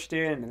are pushed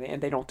in,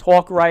 and they don't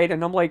talk right.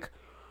 And I'm like,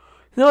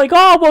 they're like,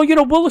 oh, well,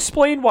 we'll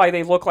explain why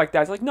they look like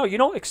that. It's like, no, you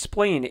don't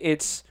explain.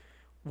 It's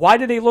why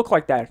do they look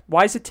like that?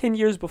 Why is it 10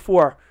 years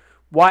before?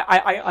 Why?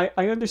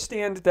 I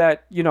understand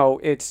that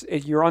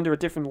you're under a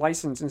different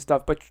license and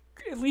stuff, but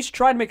at least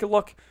try to make it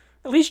look.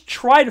 At least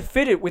try to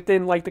fit it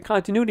within like the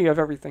continuity of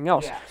everything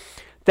else. Yeah.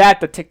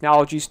 That the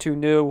technology's too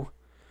new.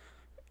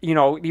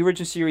 The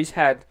original series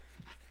had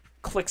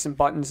clicks and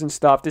buttons and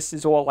stuff. This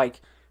is all like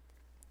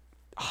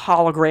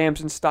holograms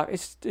and stuff.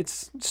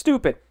 It's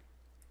stupid.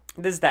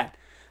 There's that.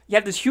 You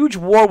have this huge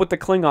war with the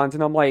Klingons,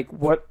 and I'm like,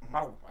 what?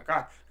 Oh my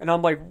god! And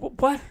I'm like,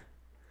 what?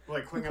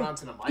 Like clinging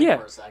onto the mic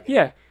for a second.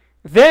 Yeah.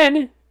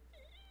 Then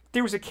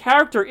there was a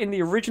character in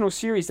the original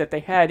series that they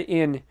had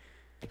in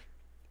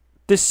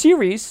the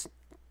series.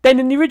 Then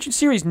in the original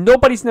series,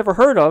 nobody's never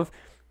heard of,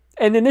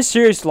 and in this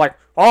series, like,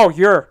 oh,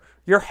 you're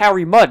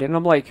Harry Mudd, and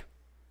I'm like,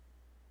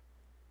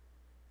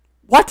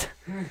 what?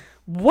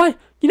 What?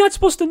 You're not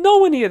supposed to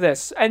know any of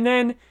this. And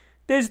then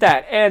there's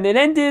that, and it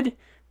ended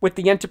with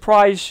the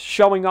Enterprise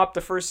showing up the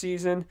first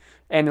season,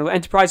 and the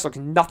Enterprise looks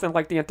nothing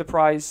like the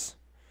Enterprise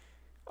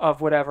of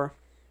whatever.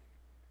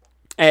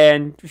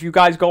 And if you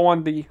guys go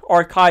on the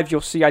archive,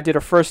 you'll see I did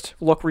a first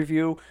look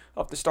review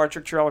of the Star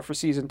Trek trailer for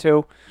Season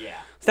 2. Yeah.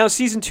 So now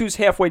Season 2's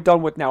halfway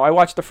done with now. I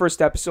watched the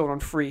first episode on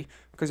free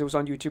because it was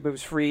on YouTube. It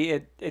was free.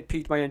 It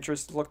piqued my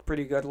interest. It looked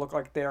pretty good. It looked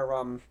like they're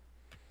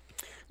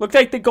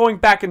going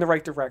back in the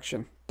right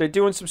direction. They're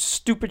doing some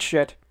stupid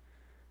shit,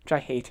 which I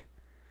hate.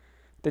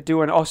 They're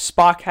doing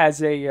Spock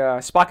has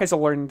a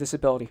learning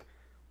disability.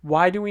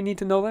 Why do we need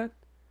to know that?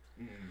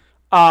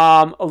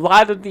 A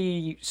lot of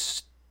the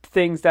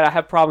things that I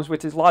have problems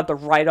with is a lot of the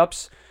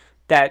write-ups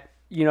that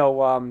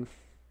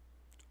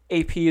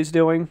AP is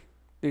doing,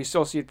 the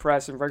Associated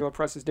Press and regular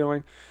press is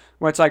doing,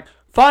 where it's like,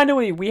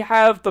 finally we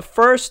have the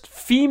first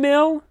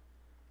female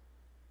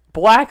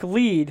black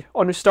lead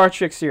on a Star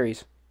Trek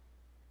series.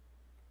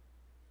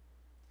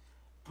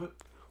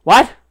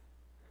 What?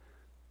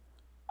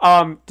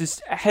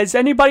 Has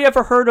anybody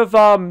ever heard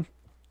of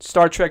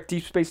Star Trek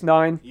Deep Space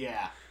Nine?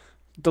 Yeah.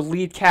 The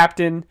lead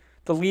captain,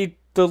 the lead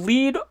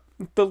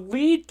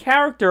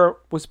character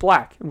was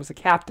black and was a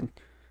captain.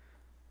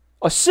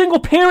 A single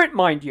parent,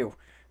 mind you.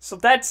 So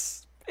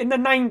that's in the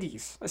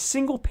 90s. A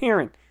single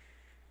parent.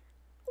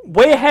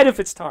 Way ahead of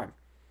its time.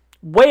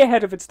 Way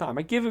ahead of its time.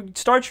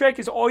 Star Trek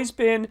has always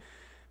been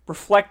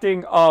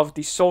reflecting of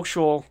the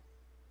social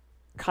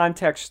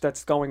context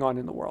that's going on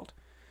in the world.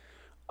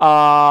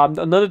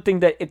 Another thing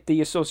that the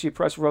Associated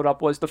Press wrote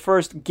up was the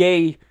first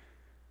gay,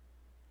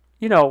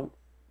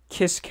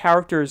 kiss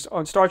characters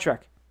on Star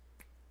Trek.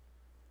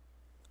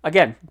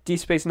 Again, Deep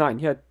Space Nine.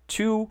 You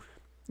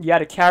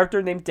had a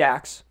character named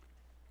Dax.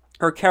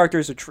 Her character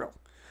is a Trill.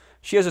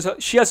 She has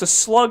a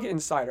slug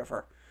inside of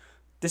her.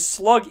 This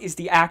slug is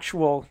the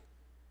actual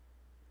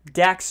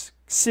Dax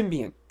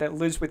symbiont that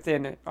lives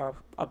within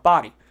a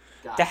body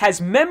that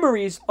has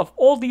memories of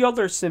all the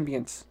other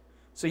symbionts.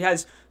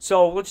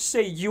 So let's just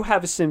say you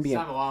have a symbiont.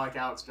 Sound a lot like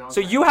Alex Jones. So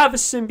you have a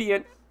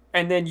symbiont,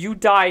 and then you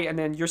die, and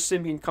then your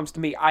symbiont comes to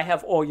me. I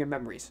have all your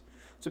memories.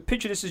 So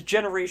picture this is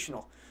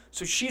generational.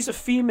 So she's a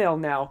female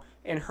now,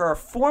 and her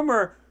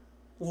former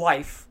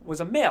life was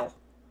a male.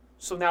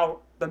 So now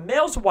the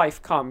male's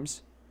wife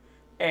comes,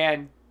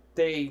 and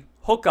they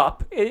hook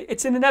up.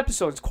 It's in an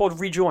episode. It's called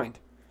Rejoined.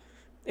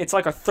 It's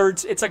like a third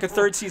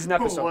season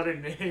episode. What a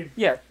name.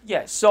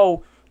 Yeah.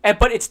 So,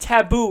 but it's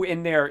taboo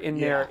in their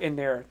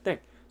thing.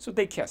 So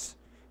they kiss.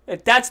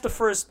 That's the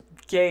first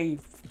gay,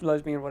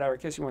 lesbian, whatever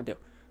kiss you want to do.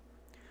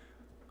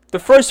 The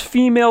first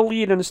female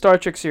lead in a Star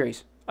Trek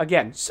series.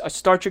 Again, a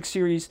Star Trek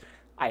series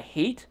I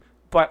hate,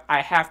 but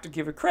I have to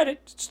give it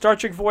credit. Star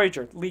Trek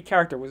Voyager, the lead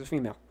character was a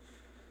female.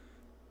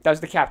 That was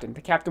the captain.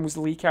 The captain was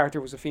the lead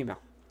character, was a female.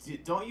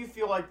 Don't you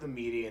feel like the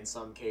media in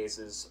some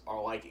cases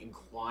are like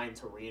inclined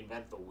to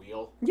reinvent the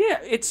wheel? Yeah,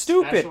 it's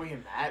stupid. Especially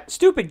in that.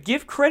 Stupid.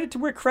 Give credit to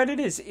where credit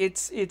is.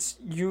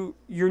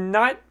 You're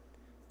not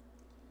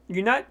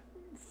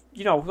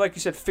like you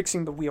said,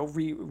 fixing the wheel.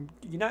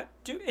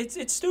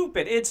 It's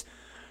stupid. It's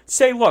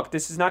say, look,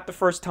 this is not the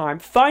first time.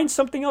 Find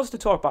something else to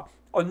talk about.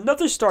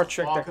 Another Star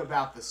Trek. Talk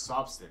about the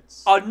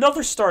substance.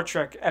 Another Star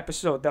Trek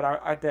episode that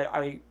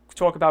I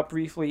talk about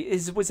briefly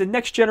was a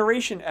Next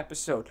Generation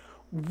episode.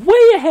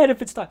 Way ahead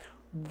of its time.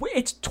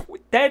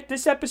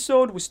 This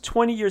episode was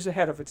 20 years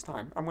ahead of its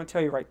time. I'm going to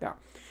tell you right now.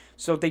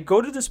 So they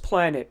go to this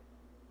planet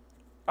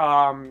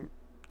to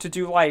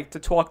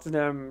talk to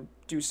them,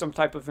 do some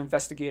type of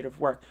investigative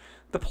work.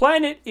 The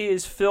planet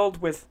is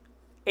filled with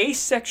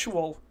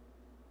asexual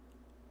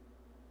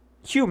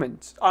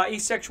humans,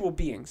 asexual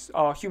beings,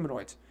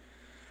 humanoids.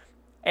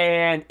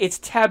 And it's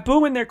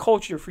taboo in their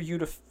culture for you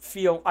to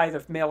feel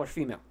either male or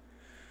female.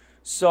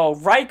 So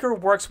Riker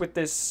works with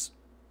this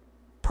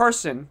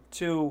person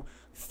to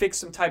fix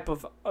some type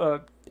of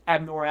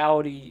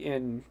abnormality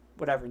in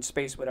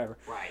space, whatever.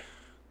 Right.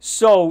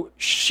 So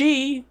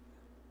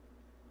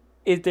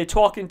they're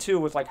talking to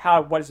with like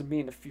what does it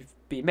mean to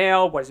be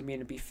male? What does it mean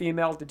to be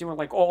female? They're doing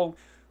like all,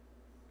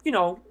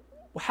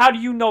 how do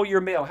you know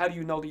you're male? How do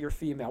you know that you're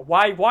female?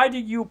 Why do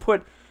you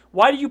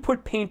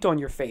put paint on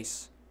your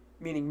face?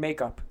 Meaning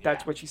makeup.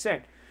 That's what she's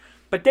saying.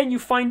 But then you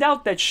find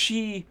out that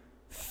she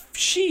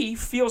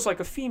feels like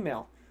a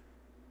female.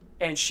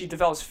 And she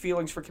develops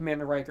feelings for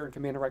Commander Riker, and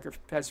Commander Riker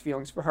has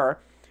feelings for her.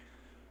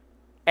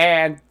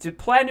 And the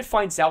planet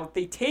finds out.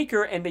 They take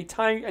her and they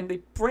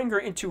bring her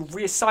into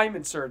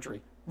reassignment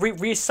surgery.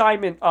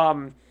 Reassignment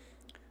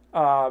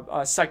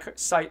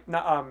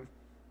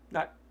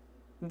not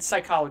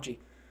psychology,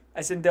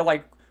 as in they're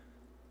like,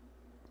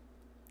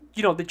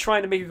 they're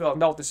trying to make you go,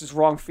 no, this is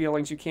wrong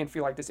feelings. You can't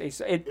feel like this. Is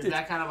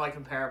that kind of like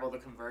comparable to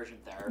conversion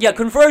therapy? Yeah,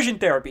 conversion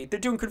therapy. They're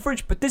doing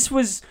conversion, but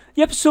the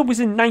episode was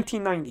in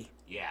 1990.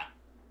 Yeah.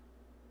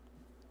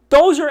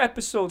 Those are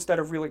episodes that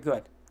are really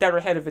good, that are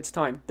ahead of its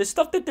time. The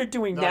stuff that they're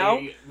doing now,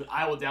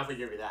 I will definitely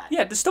give you that.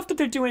 Yeah, the stuff that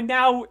they're doing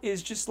now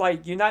is just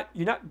like you're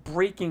not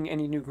breaking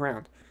any new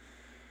ground.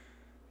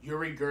 You're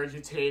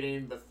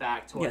regurgitating the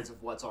factoids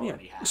of what's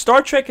already happened.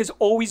 Star Trek has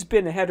always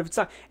been ahead of its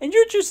time, and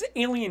you're just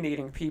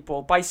alienating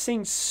people by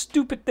saying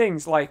stupid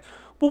things like,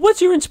 "Well,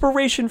 what's your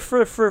inspiration for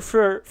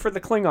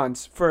the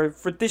Klingons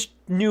for this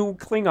new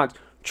Klingons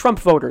Trump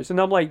voters?"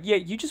 And I'm like, "Yeah,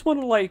 you just want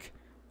to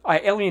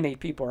alienate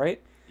people, right?"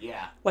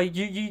 Yeah. Like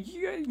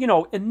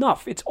you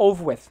enough. It's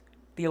over with.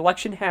 The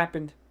election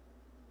happened.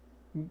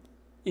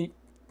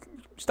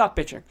 Stop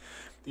bitching.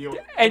 The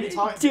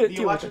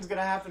election's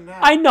gonna happen now.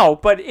 I know,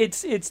 but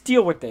it's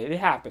deal with it. It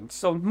happened.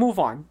 So move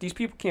on. These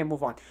people can't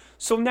move on.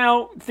 So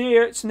now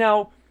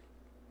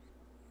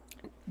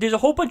there's a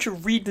whole bunch of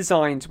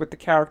redesigns with the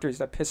characters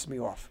that piss me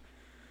off.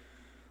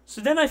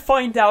 So then I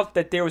find out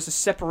that there was a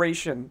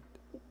separation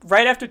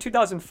right after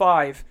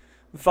 2005.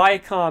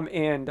 Viacom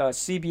and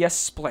CBS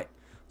split.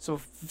 So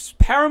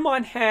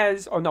Paramount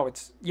has,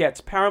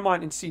 it's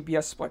Paramount and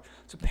CBS split.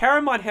 So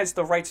Paramount has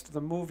the rights to the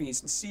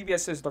movies, and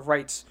CBS has the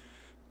rights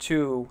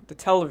to the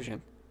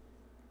television.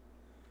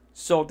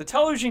 So the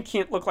television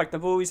can't look like the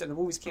movies, and the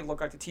movies can't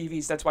look like the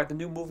TVs. That's why the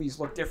new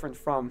movies look different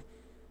from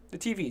the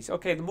TVs.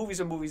 Okay, the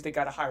movies are movies, they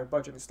got a higher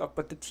budget and stuff.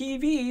 But the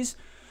TVs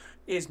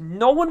is,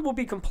 no one will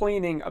be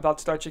complaining about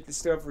Star Trek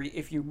Discovery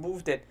if you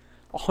moved it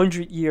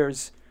 100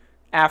 years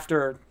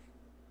after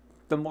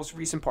the most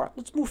recent part.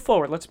 Let's move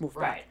forward. Let's move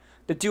back.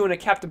 They're doing a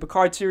Captain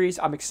Picard series.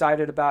 I'm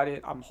excited about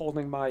it. I'm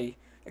holding my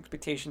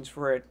expectations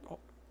for it.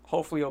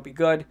 Hopefully it'll be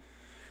good.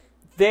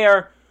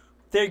 They're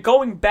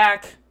going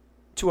back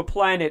to a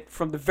planet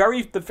from the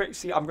very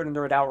see, I'm going to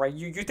nerd out, right?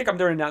 You think I'm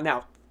nerding out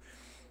now.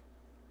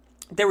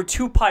 There were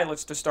two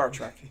pilots to Star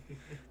Trek.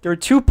 There were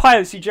two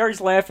pilots. See, Jerry's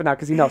laughing now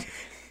because he knows.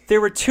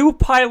 There were two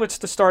pilots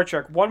to Star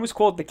Trek. One was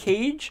called The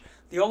Cage.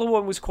 The other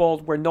one was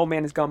called Where No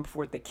Man Has Gone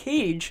Before. The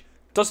Cage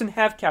doesn't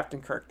have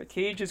Captain Kirk. The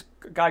Cage is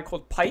a guy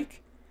called Pike.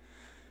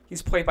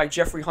 He's played by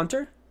Jeffrey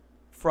Hunter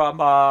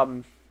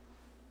from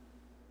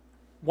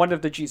one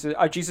of the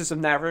Jesus of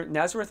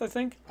Nazareth, I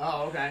think.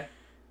 Oh, okay.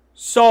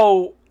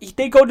 So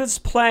they go to this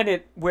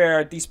planet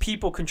where these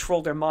people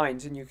control their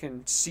minds and you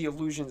can see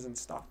illusions and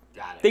stuff.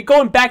 Got it. They're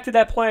going back to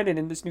that planet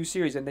in this new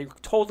series and they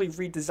totally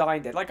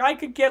redesigned it. Like, I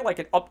could get like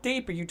an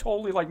update, but you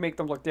totally make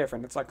them look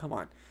different. It's like, come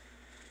on.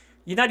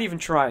 You're not even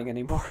trying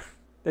anymore.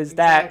 There's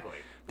that.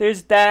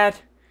 There's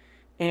that.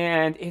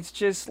 And it's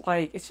just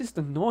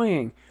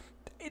annoying.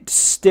 It's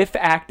stiff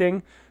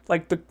acting.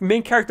 Like, the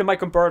main character,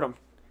 Michael Burnham,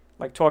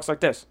 talks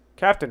like this.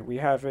 Captain, we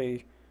have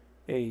a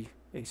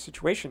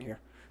situation here.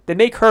 They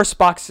make her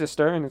Spock's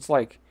sister, and it's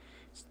like,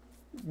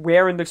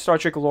 where in the Star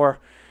Trek lore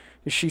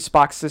is she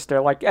Spock's sister?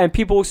 And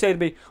people will say to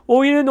me, well,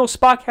 we didn't know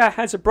Spock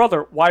has a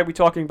brother. Why are we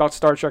talking about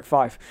Star Trek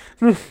 5?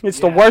 It's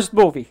the worst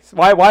movie.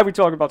 Why are we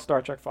talking about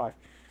Star Trek 5?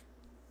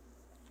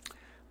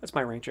 That's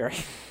my rant, Jerry.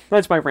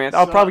 That's my rant.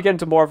 I'll probably get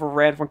into more of a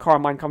rant when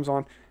Carmine comes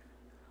on.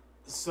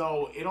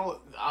 So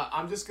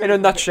I'm just in gonna a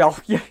nutshell.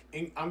 Yeah.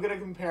 I'm gonna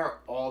compare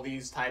all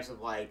these types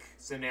of like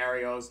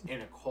scenarios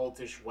in a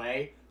cultish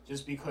way,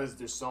 just because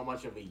there's so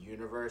much of a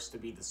universe to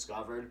be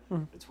discovered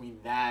between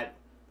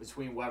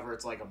whether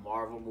it's like a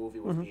Marvel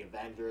movie with the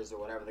Avengers or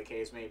whatever the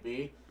case may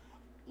be.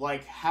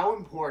 Like, how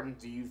important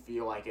do you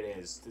feel like it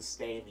is to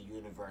stay in the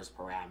universe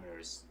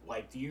parameters?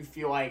 Like, do you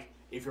feel like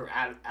if you're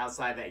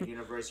outside that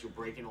universe, you're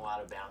breaking a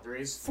lot of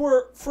boundaries?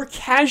 For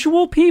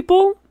casual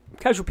people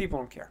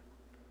don't care.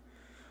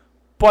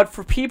 But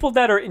for people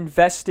that are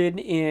invested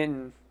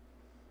in,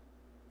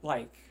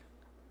 like,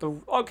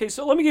 okay,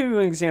 so let me give you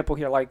an example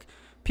here. Like,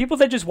 people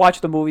that just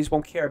watch the movies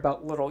won't care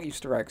about little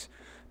Easter eggs.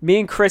 Me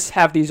and Chris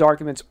have these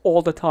arguments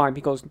all the time.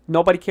 He goes,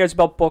 nobody cares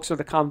about books or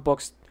the comic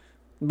books.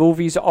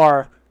 Movies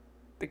are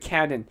the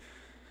canon.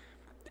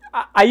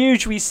 I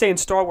usually say in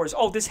Star Wars,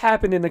 oh, this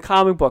happened in the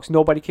comic books.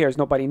 Nobody cares.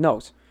 Nobody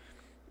knows.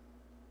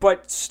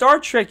 But Star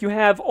Trek, you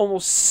have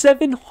almost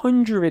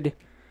 700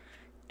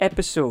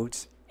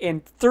 episodes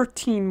and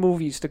 13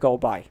 movies to go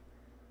by.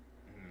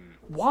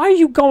 Why are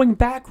you going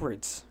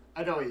backwards?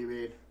 I know what you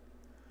mean.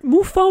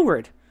 Move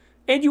forward.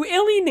 And you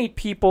alienate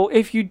people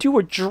if you do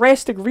a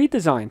drastic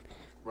redesign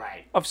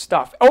of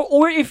stuff.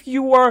 Or if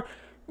you are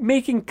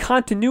making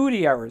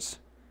continuity errors.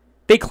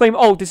 They claim,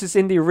 oh, this is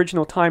in the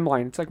original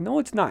timeline. It's like, no,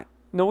 it's not.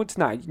 No, it's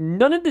not.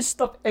 None of this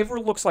stuff ever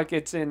looks like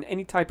it's in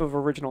any type of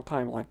original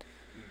timeline.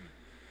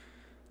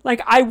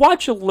 Like, I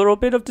watch a little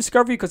bit of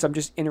Discovery because I'm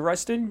just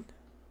interested.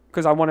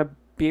 Because I want to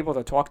be able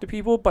to talk to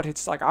people. But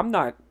it's like, I'm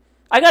not...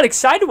 I got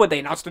excited when they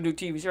announced the new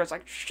TV series. It's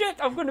like, shit,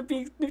 I'm going to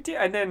be new TV.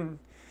 And then,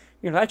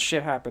 that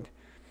shit happened.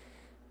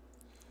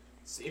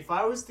 If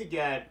I was to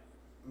get,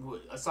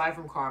 aside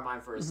from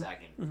Carmine for a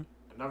second,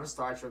 another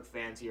Star Trek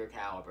fan to your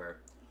caliber,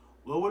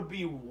 what would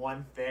be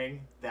one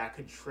thing that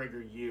could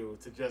trigger you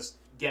to just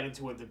get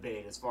into a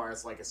debate as far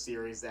as like a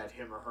series that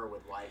him or her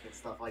would like and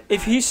stuff like that?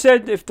 If he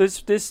said, if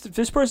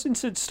this person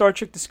said Star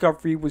Trek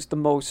Discovery was the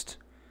most,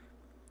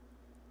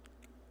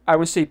 I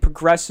would say,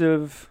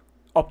 progressive,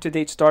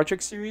 up-to-date Star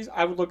Trek series,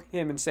 I would look at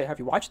him and say, have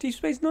you watched Deep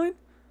Space Nine?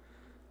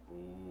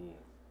 Ooh.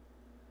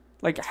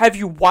 Like, have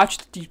you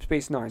watched Deep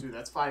Space Nine? Dude,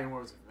 that's fighting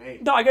words with me.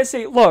 No, I gotta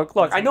say, look,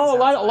 I know a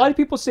lot of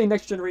people say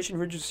Next Generation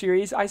original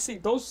series. I say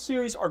those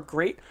series are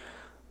great.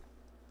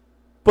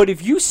 But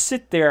if you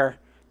sit there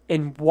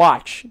and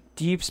watch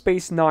Deep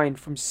Space Nine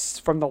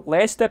from the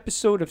last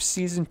episode of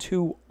Season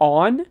 2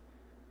 on,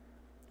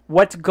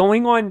 what's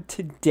going on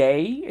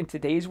today, in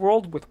today's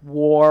world, with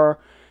war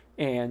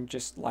and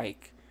just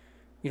like,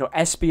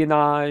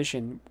 espionage,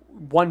 and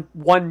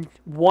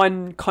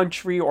one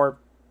country or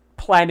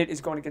planet is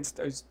going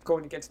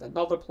against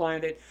another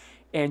planet,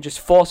 and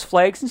just false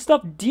flags and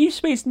stuff, Deep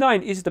Space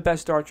Nine is the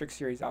best Star Trek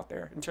series out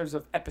there in terms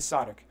of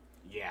episodic.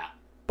 Yeah.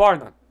 Bar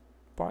none.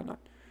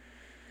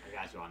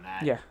 I got you on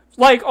that. Yeah.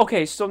 Like,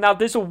 okay, so now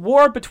there's a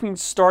war between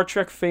Star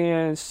Trek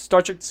fans,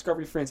 Star Trek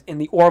Discovery fans,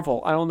 and the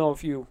Orville. I don't know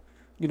if you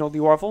know the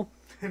Orville?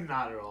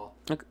 Not at all.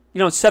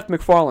 Seth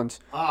MacFarlane's.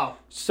 Oh.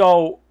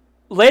 So,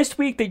 last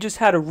week they just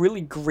had a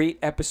really great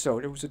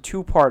episode. It was a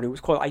 2-part. It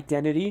was called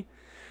Identity.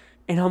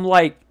 And I'm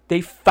like,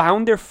 they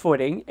found their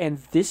footing, and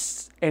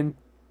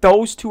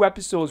those 2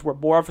 episodes were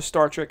more of a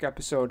Star Trek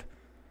episode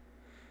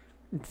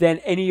than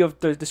any of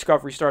the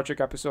Discovery Star Trek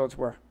episodes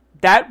were.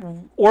 That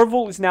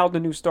Orville is now the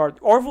new Star.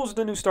 Orville's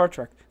the new Star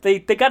Trek. They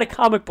got a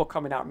comic book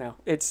coming out now.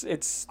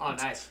 It's. Oh,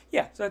 nice.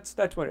 Yeah, that's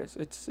what it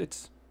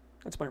is.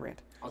 That's my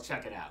rant. I'll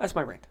check it out. That's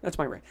my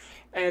rant.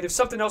 And if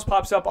something else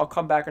pops up, I'll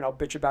come back and I'll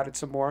bitch about it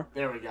some more.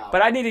 There we go.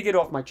 But I need to get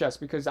off my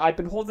chest because I've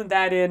been holding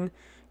that in,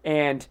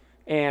 and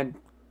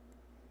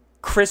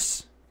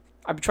Chris,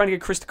 I've been trying to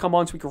get Chris to come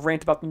on so we can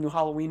rant about the new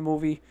Halloween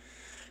movie.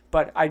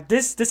 But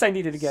this I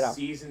needed to get out.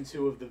 Season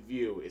 2 of The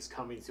View is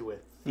coming to a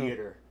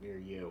theater near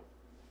you.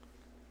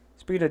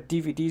 Speaking of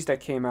DVDs that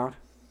came out,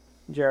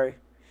 Jerry,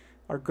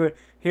 are good.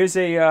 Here's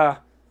a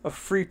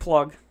free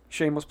plug,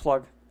 shameless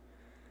plug.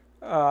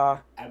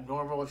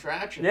 Abnormal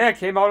Attraction. Yeah, it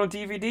came out on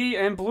DVD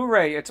and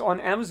Blu-ray. It's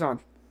on Amazon.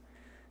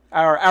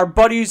 Our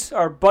buddies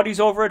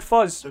over at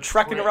Fuzz,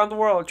 trekking around the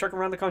world, trekking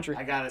around the country.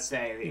 I gotta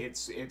say,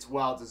 it's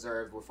well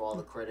deserved with all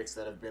the critics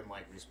that have been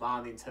like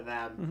responding to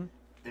them. Mm-hmm.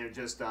 They're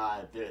just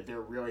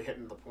they're really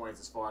hitting the points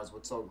as far as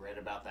what's so great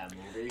about that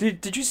movie.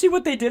 Did you see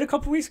what they did a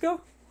couple weeks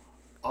ago?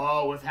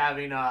 Oh, with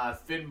having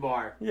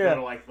Finbar go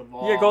to like the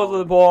mall. Yeah, go to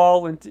the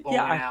mall and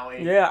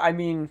alley. I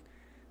mean,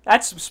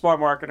 that's some smart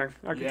marketing.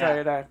 I can tell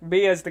you that.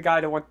 Me as the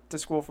guy that went to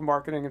school for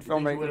marketing and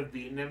filmmaking. You would have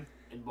beaten him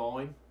in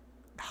bowling?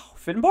 No,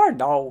 Finbar,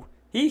 no.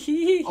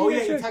 He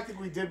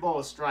technically did bowl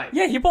a strike.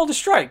 Yeah, he bowled a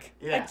strike.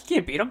 Yeah, you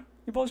can't beat him.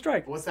 He bowled a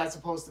strike. What's that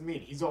supposed to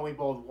mean? He's only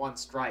bowled 1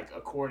 strike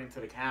according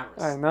to the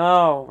cameras. I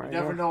know. You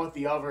never know what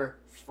the other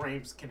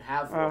frames can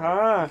have for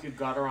him. You could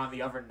gutter on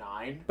the other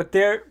 9. But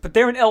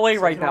they're in LA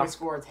right now.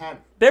 Score a 10.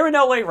 They're in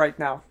LA right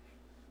now.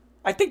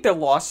 I think they're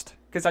lost.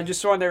 because I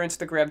just saw on their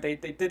Instagram they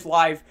did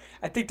live.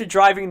 I think they're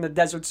driving in the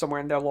desert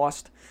somewhere and they're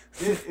lost.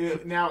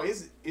 Now,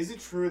 is it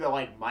true that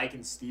like Mike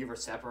and Steve are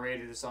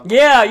separated or something?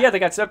 Yeah, they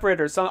got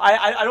separated or something.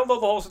 I don't know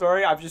the whole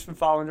story. I've just been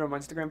following them on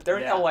Instagram. But they're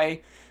in LA.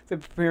 They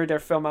premiered their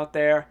film out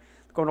there,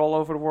 going all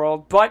over the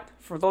world. But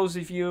for those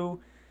of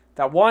you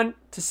that want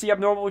to see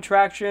Abnormal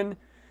Attraction,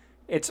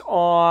 it's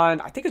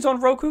on. I think it's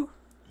on Roku.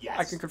 Yes.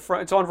 I can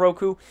confirm it's on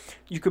Roku.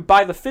 You could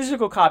buy the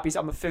physical copies.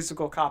 I'm a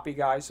physical copy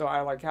guy, so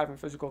I like having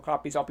physical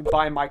copies. I'll be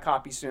buying my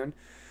copy soon.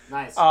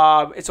 Nice.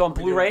 It's on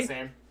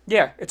Blu-ray.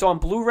 Yeah, it's on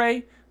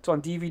Blu-ray. It's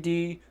on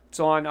DVD. It's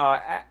on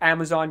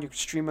Amazon. You can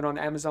stream it on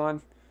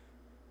Amazon.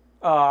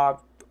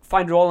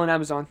 Find it all on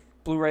Amazon.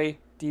 Blu-ray,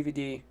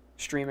 DVD,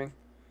 streaming.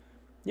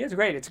 Yeah, it's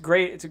great. It's a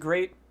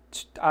great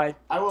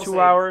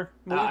 2-hour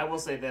movie. I will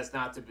say this,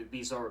 not to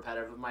be so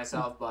repetitive with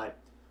myself, but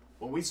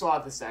when we saw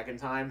it the second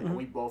time, and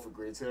we both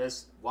agreed to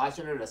this,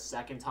 watching it a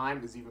second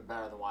time is even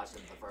better than watching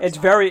it the first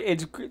time.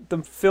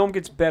 The film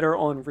gets better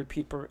on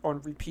repeat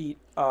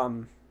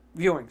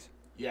viewings.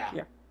 Yeah.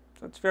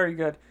 So it's very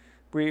good.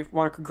 We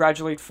want to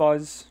congratulate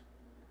Fuzz,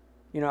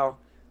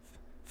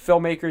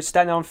 filmmakers,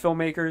 Staten Island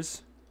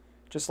filmmakers,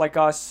 just like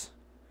us.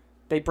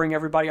 They bring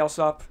everybody else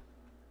up.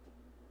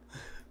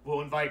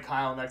 We'll invite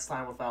Kyle next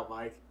time without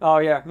Mike. Oh,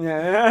 yeah.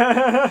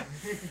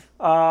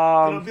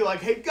 It'll be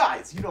like, hey,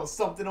 guys,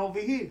 something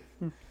over here.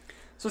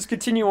 So let's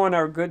continue on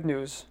our good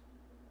news.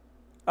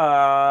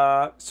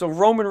 So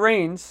Roman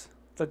Reigns,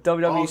 the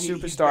WWE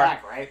superstar. He's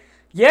back, right?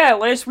 Yeah,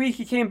 last week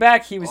he came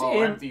back. He was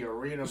in Empty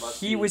Arena.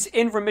 He was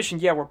in remission.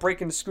 Yeah, we're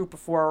breaking the scoop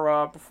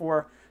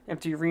before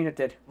Empty Arena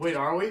did. Wait,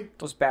 are we?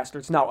 Those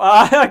bastards. No.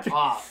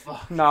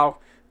 Fuck. No.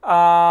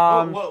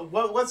 Let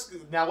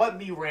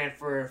me rant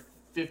for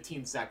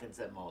 15 seconds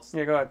at most.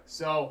 Yeah, go ahead.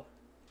 So,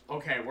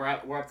 okay, we're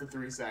up to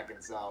 3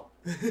 seconds.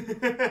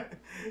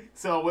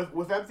 So,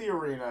 with Empty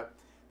Arena,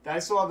 I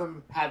saw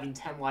them having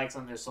 10 likes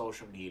on their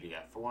social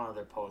media for one of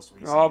their posts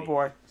recently. Oh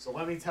boy. So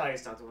let me tell you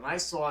something. When I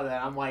saw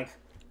that, I'm like,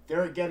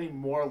 they're getting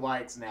more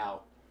likes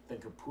now than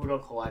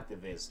Caputo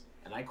Collective is.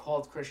 And I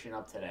called Christian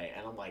up today,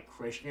 and I'm like,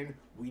 Christian,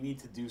 we need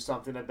to do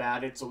something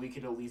about it so we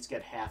can at least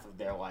get half of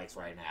their likes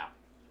right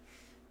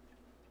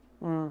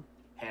now.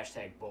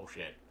 Hashtag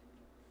bullshit.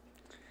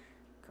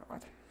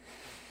 God.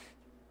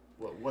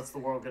 What's the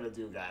world gonna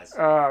do, guys?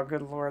 Oh,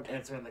 good lord.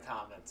 Answer in the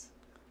comments.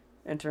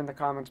 Enter in the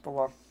comments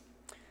below.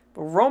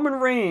 But Roman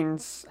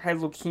Reigns had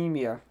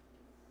leukemia.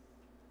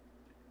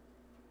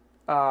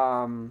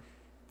 Trying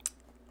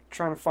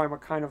to find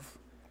what kind of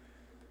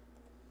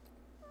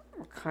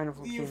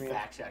leukemia. You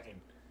fact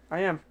checking. I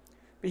am.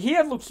 But he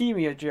had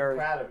leukemia, Jerry.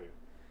 Proud of you.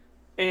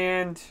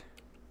 And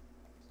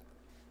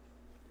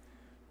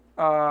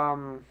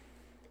I'm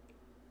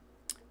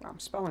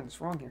spelling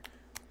this wrong here.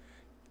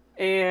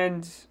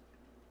 And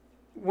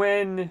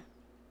when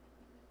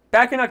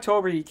back in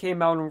October he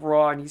came out on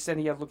Raw and he said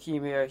he had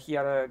leukemia. He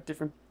had a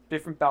different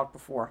bout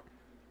before.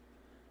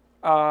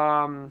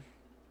 And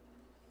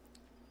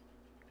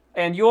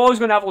you're always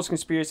gonna have those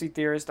conspiracy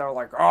theorists that are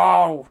like,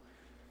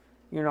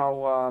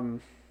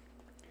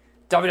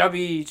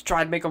 WWE's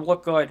trying to make him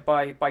look good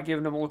by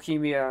giving him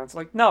leukemia. It's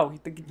like, no,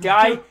 the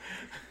guy.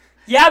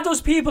 You have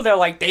those people that are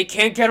like, they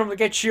can't get him to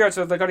get cheered,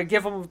 so they're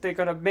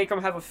gonna make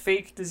him have a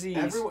fake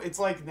disease. It's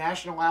like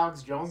National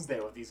Alex Jones Day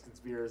with these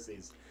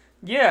conspiracies.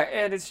 Yeah,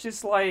 and it's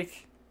just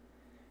like,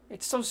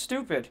 it's so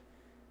stupid.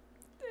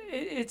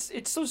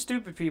 It's so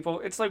stupid, people.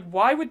 It's like,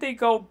 why would they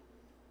go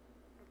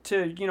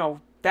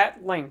to,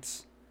 that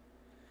lengths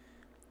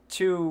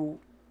to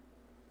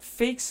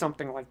fake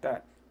something like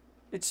that?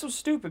 It's so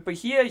stupid. But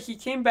he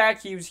came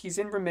back. He's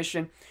in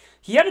remission.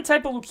 He had a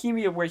type of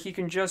leukemia where he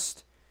can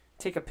just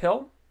take a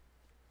pill.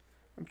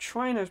 I'm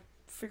trying to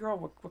figure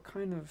out what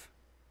kind of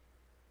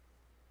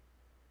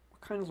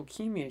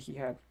leukemia he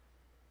had.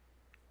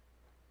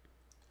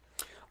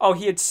 Oh,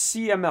 he had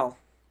CML,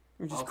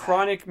 which is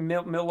chronic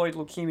myeloid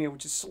leukemia,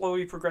 which is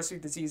slowly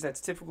progressive disease that's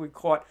typically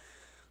caught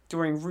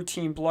during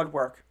routine blood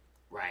work.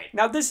 Right.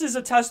 Now, this is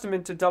a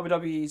testament to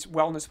WWE's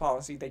wellness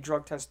policy. They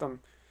drug test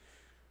them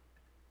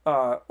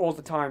all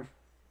the time.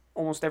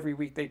 Almost every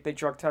week, they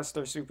drug test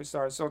their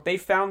superstars. So they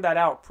found that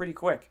out pretty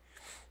quick.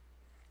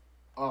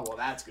 Oh, well,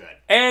 that's good.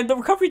 And the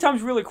recovery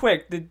time's really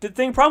quick.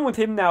 The problem with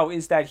him now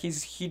is that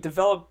he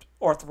developed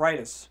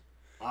arthritis.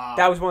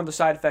 That was one of the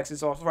side effects,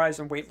 is arthritis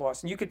and weight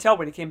loss. And you could tell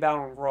when he came down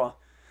on Raw.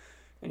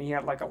 And he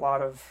had like a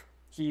lot of...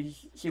 He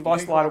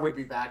lost a lot of weight.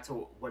 Be back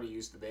to what he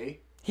used to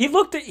be? He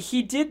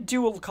did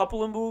do a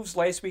couple of moves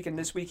last week and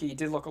this week. He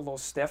did look a little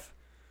stiff.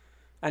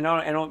 I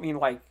don't mean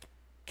like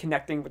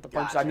connecting with the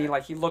punches. Gotcha. I mean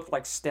like he looked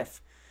like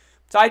stiff.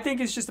 So I think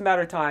it's just a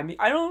matter of time.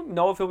 I don't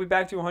know if he'll be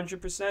back to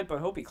 100%, but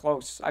he'll be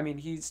close. I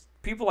mean,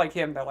 people like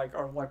him that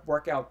are like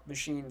workout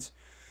machines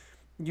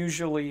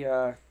usually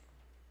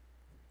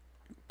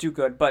do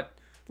good. But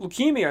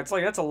leukemia, it's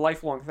like that's a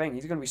lifelong thing.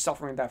 He's going to be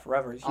suffering that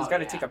forever. He's got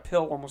to take a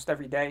pill almost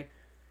every day.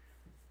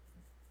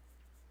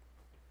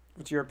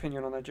 What's your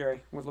opinion on that,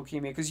 Jerry, with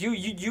leukemia? Because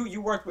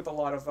you work with a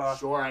lot of...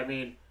 Sure, I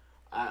mean,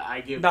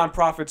 I give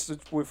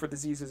nonprofits for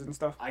diseases and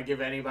stuff. I give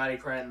anybody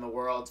credit in the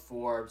world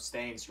for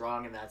staying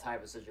strong in that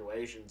type of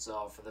situation.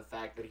 So for the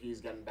fact that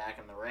he's getting back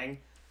in the ring,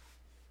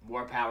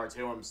 more power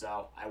to him.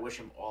 So I wish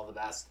him all the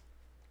best.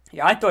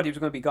 Yeah, I thought he was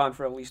going to be gone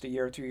for at least a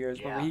year or 2 years,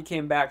 but when he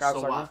came back, I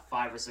was like, what,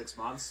 5 or 6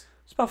 months?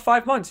 It's about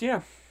 5 months,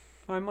 yeah.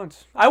 5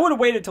 months. I would have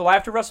waited till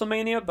after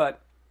WrestleMania,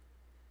 but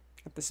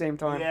at the same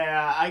time.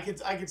 Yeah, I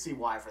could see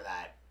why for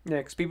that. Yeah,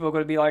 because people are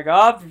going to be like,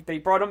 oh, they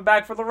brought him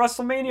back for the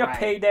WrestleMania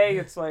payday.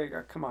 It's like,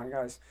 oh, come on,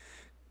 guys.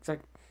 It's like,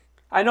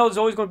 I know there's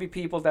always going to be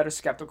people that are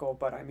skeptical,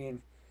 but I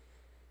mean,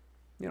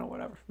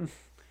 whatever.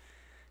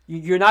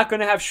 You're not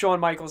going to have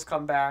Shawn Michaels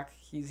come back.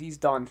 He's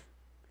done.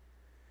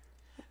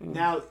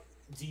 Now,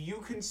 do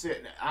you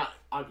consider?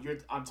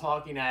 I'm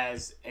talking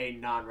as a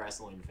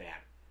non-wrestling fan.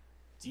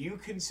 Do you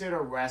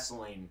consider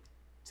wrestling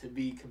to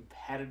be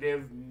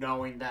competitive,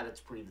 knowing that it's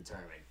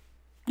predetermined?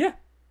 Yeah.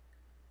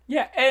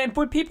 Yeah, and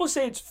when people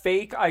say it's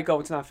fake, I go,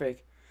 it's not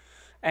fake.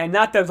 And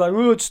not that it's like,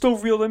 oh, it's still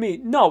real to me.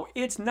 No,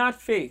 it's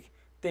not fake.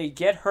 They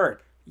get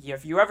hurt.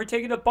 Have you ever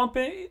taken a bump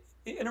in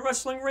a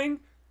wrestling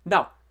ring?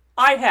 No.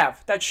 I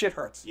have. That shit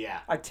hurts.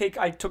 Yeah. I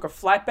took a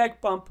flat back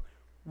bump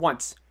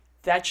once.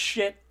 That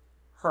shit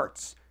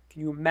hurts.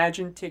 Can you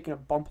imagine taking a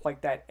bump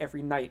like that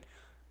every night?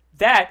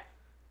 That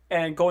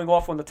and going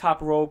off on the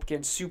top rope,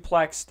 getting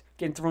suplexed,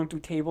 getting thrown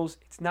through tables,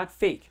 it's not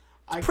fake.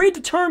 It's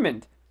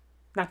predetermined.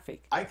 Not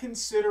fake. I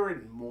consider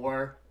it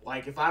more,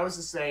 like, if I was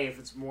to say if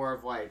it's more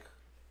of, like,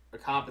 a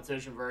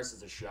competition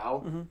versus a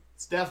show,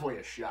 it's definitely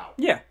a show.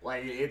 Yeah.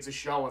 Like, it's a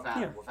show without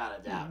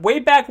a doubt. Way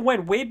back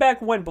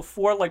when,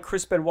 before, like,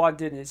 Chris Benoit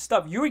did his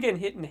stuff, you were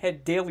getting hit in the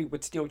head daily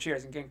with steel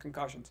chairs and getting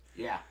concussions.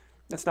 Yeah.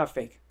 That's not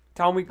fake.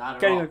 Tell me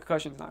getting a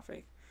concussion is not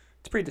fake.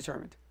 It's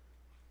predetermined.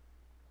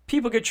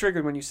 People get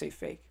triggered when you say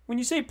fake. When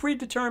you say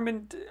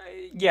predetermined,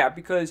 yeah,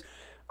 because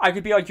I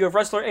could be like, you have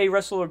wrestler A,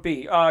 wrestler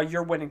B.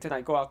 You're winning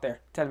tonight. Go out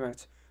there. 10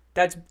 minutes.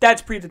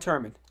 That's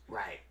predetermined.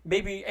 Right.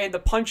 Maybe, and the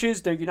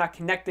punches, you're not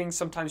connecting.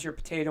 Sometimes you're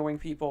potatoing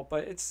people,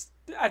 but it's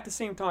at the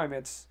same time,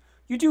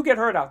 you do get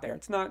hurt out there.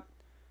 It's not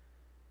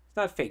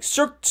fake.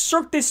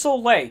 Cirque du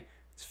Soleil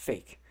is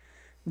fake.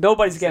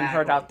 Nobody's getting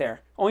hurt out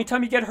there. Only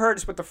time you get hurt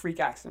is with the freak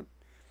accident.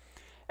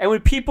 And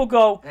when people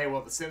go, hey,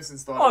 well, the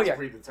Simpsons thought it was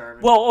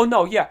predetermined. Well, oh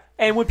no, yeah.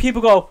 And when people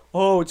go,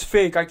 oh, it's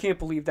fake. I can't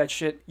believe that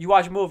shit. You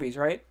watch movies,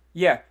 right?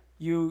 Yeah.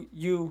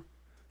 You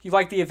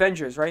like the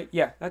Avengers, right?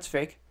 Yeah, that's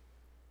fake.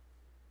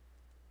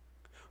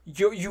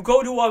 You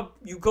go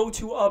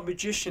to a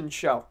magician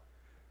show.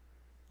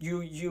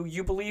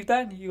 You believe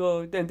that?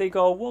 Then they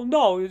go, well,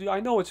 no,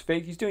 I know it's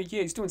fake. He's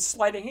doing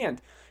sleight of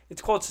hand.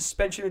 It's called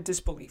suspension of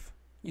disbelief.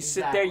 You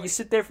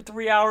sit there for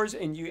 3 hours,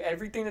 and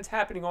everything that's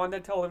happening on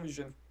that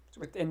television is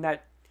within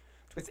that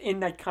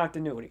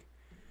continuity.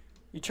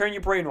 You turn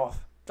your brain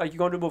off. Like you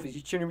go to movies,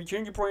 you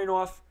turn your brain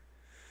off.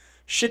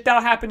 Shit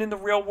that'll happen in the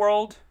real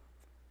world.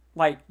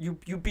 Like you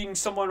beating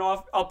someone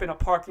up in a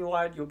parking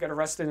lot, you'll get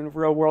arrested in the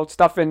real world.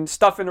 Stuff in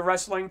the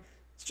wrestling,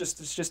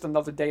 it's just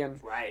another day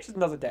right. Just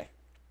another day.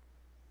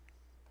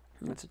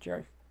 And that's it,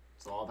 Jerry.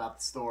 It's all about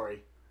the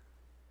story.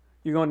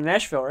 You're going to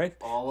Nashville, right?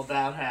 All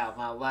about how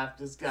my life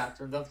just got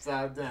turned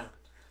upside down.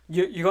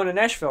 You're going to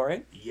Nashville,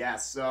 right?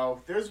 Yes.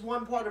 So there's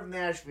one part of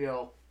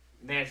Nashville.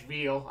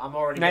 I'm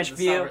already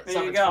Nashville.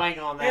 Getting the twang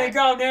on that. There you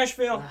go,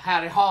 Nashville.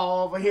 Howdy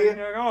Hall over here.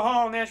 Go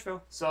home,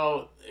 Nashville.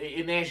 So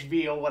in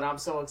Nashville, what I'm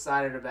so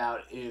excited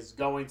about is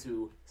going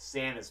to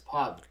Santa's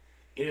Pub.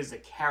 It is a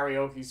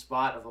karaoke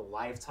spot of a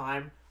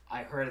lifetime.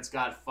 I heard it's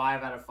got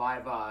 5 out of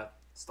 5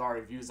 star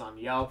reviews on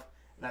Yelp.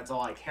 That's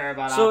all I care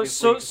about. So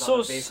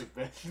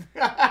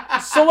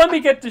let me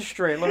get this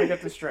straight.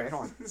 Hold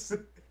on. So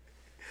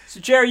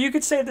Jerry, you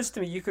could say this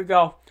to me. You could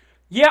go,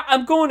 yeah,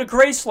 I'm going to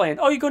Graceland.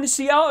 Oh, you're going to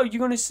see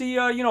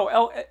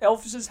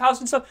Elvis's house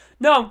and stuff?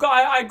 No,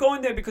 I go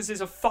in there because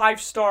there's a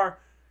 5-star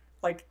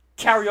like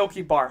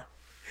karaoke bar.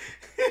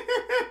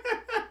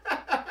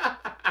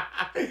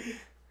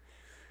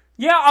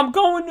 Yeah, I'm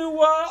going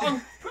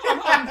to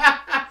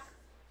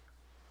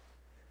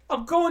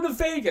I'm going to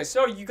Vegas.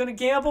 Oh, you gonna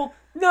gamble?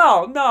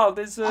 No.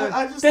 There's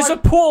a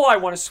pool I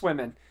want to swim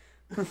in.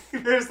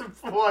 There's a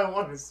pool I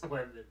want to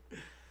swim in.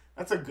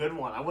 That's a good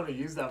one. I want to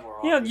use that more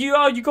often.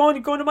 Yeah, you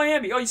going to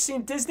Miami? Oh, you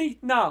seeing Disney?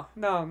 No,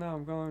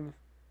 I'm going.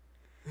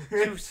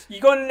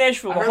 You going to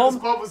Nashville? I heard this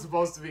pub was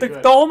supposed to be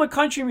good. The home of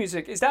country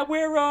music. Is that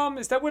where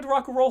the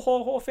Rock and Roll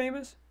Hall of Fame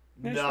is?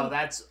 Nashville? No,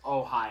 that's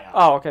Ohio.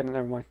 Oh, okay,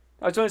 never mind.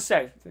 I was going to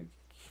say,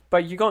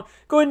 but you go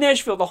to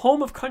Nashville, the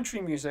home of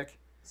country music.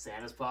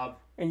 Santa's Pub.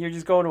 And you're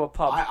just going to a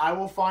pub. I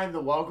will find the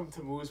welcome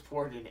to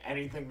Mooseport in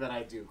anything that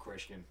I do,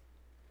 Christian.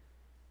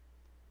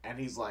 And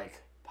he's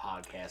like,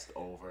 podcast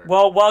over.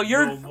 Well, while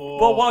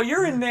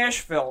you're in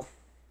Nashville,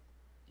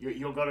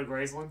 you'll go to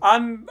Graceland.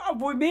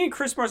 Me and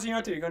Chris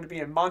Marzianto are going to be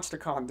in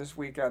MonsterCon this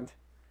weekend.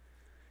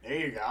 There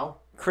you go.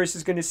 Chris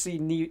is going to see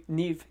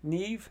Neve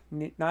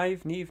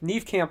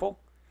Campbell.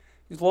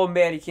 He's a little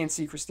mad he can't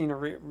see Christina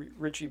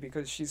Ricci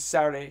because she's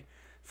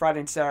Friday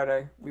and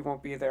Saturday. We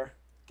won't be there.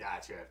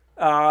 Gotcha.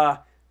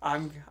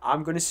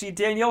 I'm gonna see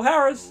Danielle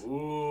Harris.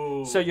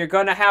 Ooh. So you're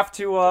gonna have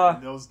to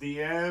in those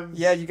DMs.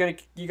 yeah,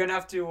 you're gonna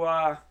have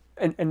to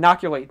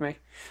inoculate me.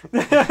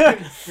 You're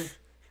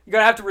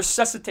gonna have to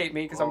resuscitate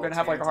me because I'm gonna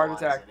have like a heart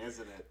attack.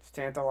 Isn't it? It's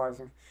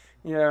tantalizing.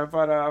 Yeah,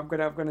 but I'm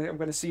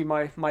gonna see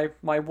my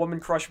woman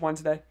crush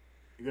Wednesday.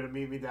 You're gonna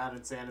meet me down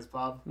at Santa's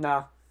pub?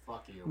 Nah.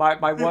 Fuck you.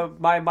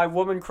 My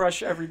woman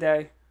crush every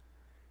day,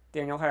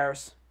 Danielle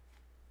Harris.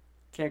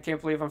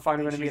 Can't believe I'm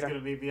finally gonna meet her. She's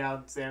gonna meet me out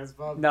at Santa's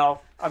pub? No,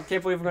 I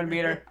can't believe I'm gonna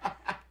meet her.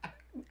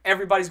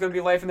 Everybody's gonna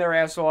be laughing their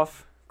ass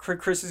off.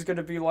 Chris is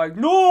gonna be like,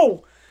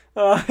 no.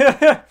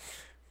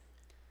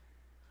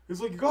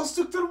 He's like, you gotta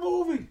stick to the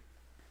movie.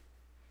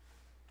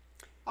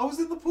 I was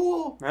in the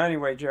pool.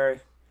 Anyway, Jerry,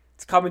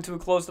 it's coming to a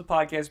close the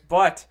podcast,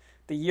 but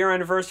the year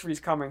anniversary is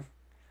coming.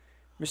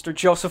 Mr.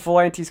 Joseph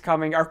Volante's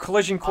coming. Our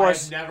collision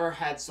course. I've never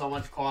had so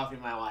much coffee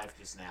in my life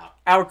just now.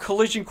 Our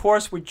collision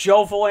course with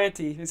Joe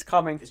Volante is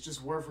coming. It's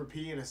just worth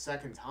repeating a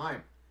second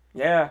time.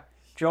 Yeah.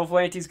 Joe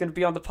Volante is going to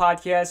be on the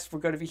podcast. We're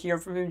going to be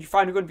hearing from him. You're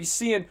finally going to be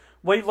seeing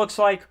what he looks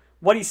like,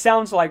 what he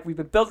sounds like. We've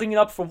been building it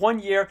up for 1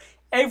 year.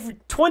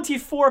 Every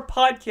 24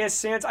 podcast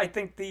sans, I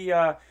think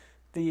the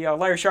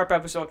Larry Sharp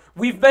episode,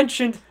 we've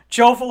mentioned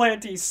Joe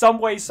Volante some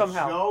way,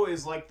 somehow. Joe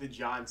is like the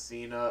John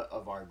Cena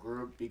of our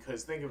group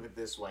because think of it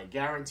this way.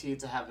 Guaranteed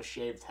to have a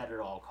shaved head at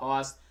all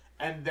costs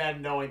and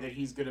then knowing that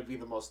he's going to be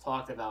the most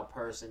talked about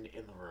person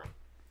in the room.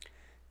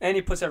 And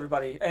he puts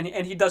everybody, and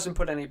he doesn't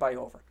put anybody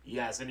over.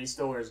 Yes, and he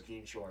still wears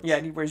jean shorts. Yeah,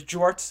 and he wears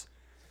jorts.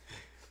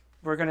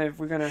 We're gonna have him.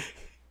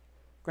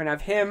 We're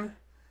gonna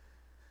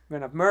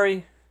have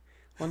Murray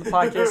on the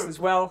podcast as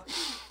well.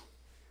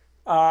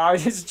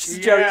 Jerry's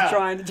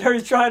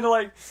trying to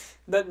like.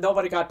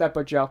 Nobody got that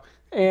but Joe.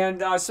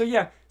 And so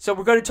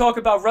we're going to talk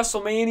about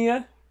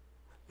WrestleMania.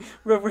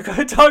 We're going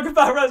to talk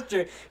about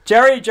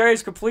WrestleMania.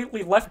 Jerry's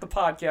completely left the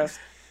podcast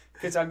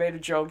because I made a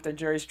joke that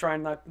Jerry's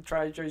trying not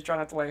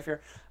to laugh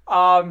here.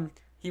 We're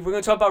going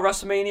to talk about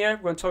WrestleMania.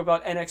 We're going to talk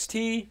about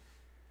NXT.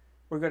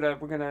 We're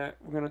gonna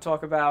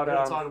talk about. We're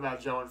gonna talk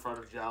about Joe in front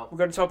of Joe. We're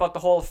going to talk about the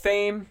Hall of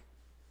Fame.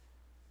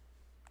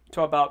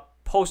 Talk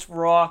about post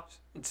Raw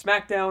and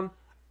SmackDown.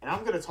 And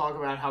I'm going to talk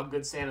about how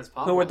good Santa's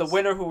pub Who was. were the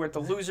winner? Who were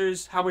the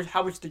losers? How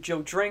much did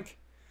Joe drink?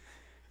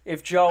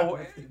 If Joe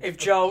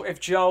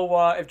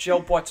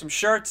bought some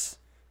shirts,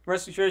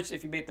 wrestling shirts.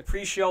 If he made the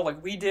pre-show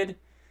like we did,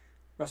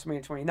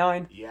 WrestleMania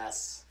 29.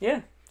 Yes.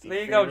 Yeah. So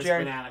there you go,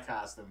 Jerry. Banana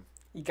costume.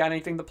 You got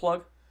anything to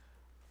plug?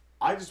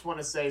 I just want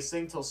to say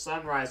Sing Till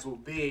Sunrise will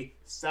be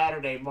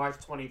Saturday, March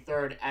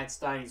 23rd at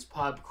Steiny's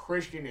Pub.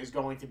 Christian is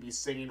going to be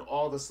singing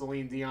all the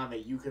Celine Dion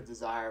that you could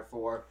desire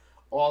for.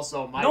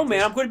 Also, I'm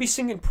going to be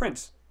singing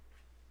Prince.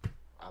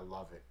 I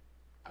love it.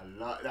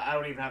 I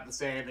don't even have to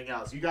say anything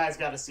else. You guys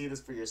got to see this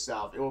for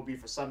yourself. It will be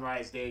for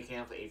Sunrise Day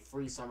Camp, a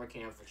free summer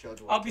camp for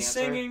children with I'll be cancer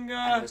singing,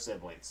 and their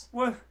siblings.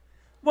 What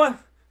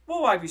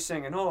will I be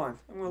singing? Hold on.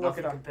 I'm going to look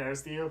it up. Nothing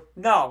compares to you?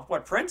 No.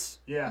 What, Prince?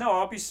 Yeah. No,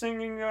 I'll be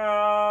singing,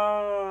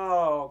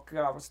 oh,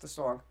 God, what's the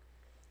song?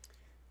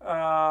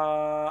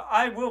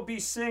 I will be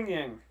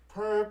singing.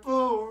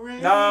 Purple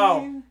Rain.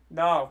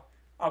 No.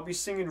 I'll be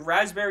singing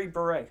Raspberry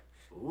Beret.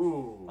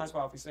 Ooh. That's what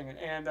I'll be singing.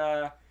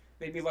 And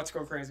maybe Let's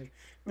Go Crazy.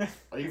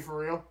 Are you for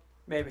real?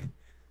 Maybe.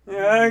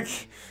 Yeah.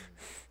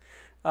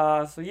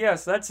 So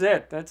that's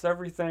it. That's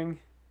everything.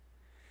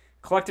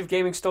 Collective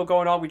Gaming's still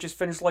going on. We just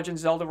finished Legend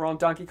of Zelda. We're on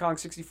Donkey Kong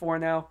 64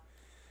 now.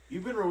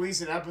 You've been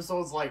releasing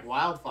episodes like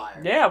wildfire.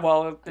 Yeah,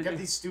 well... I get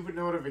these stupid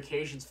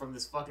notifications from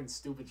this fucking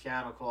stupid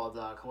channel called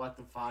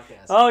Collective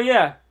Podcast. Oh,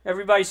 yeah.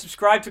 Everybody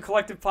subscribe to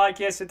Collective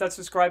Podcast. Hit that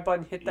subscribe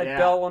button. Hit that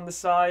bell on the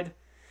side.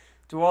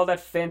 Do all that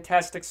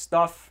fantastic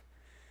stuff.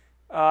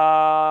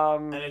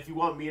 And if you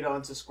want me to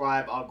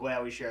unsubscribe, I'll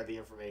gladly share the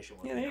information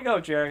with you. Yeah, there you go,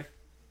 Jerry.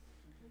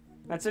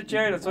 That's it,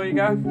 Jerry. That's all you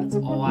got? That's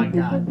all I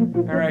got.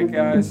 All right,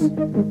 guys.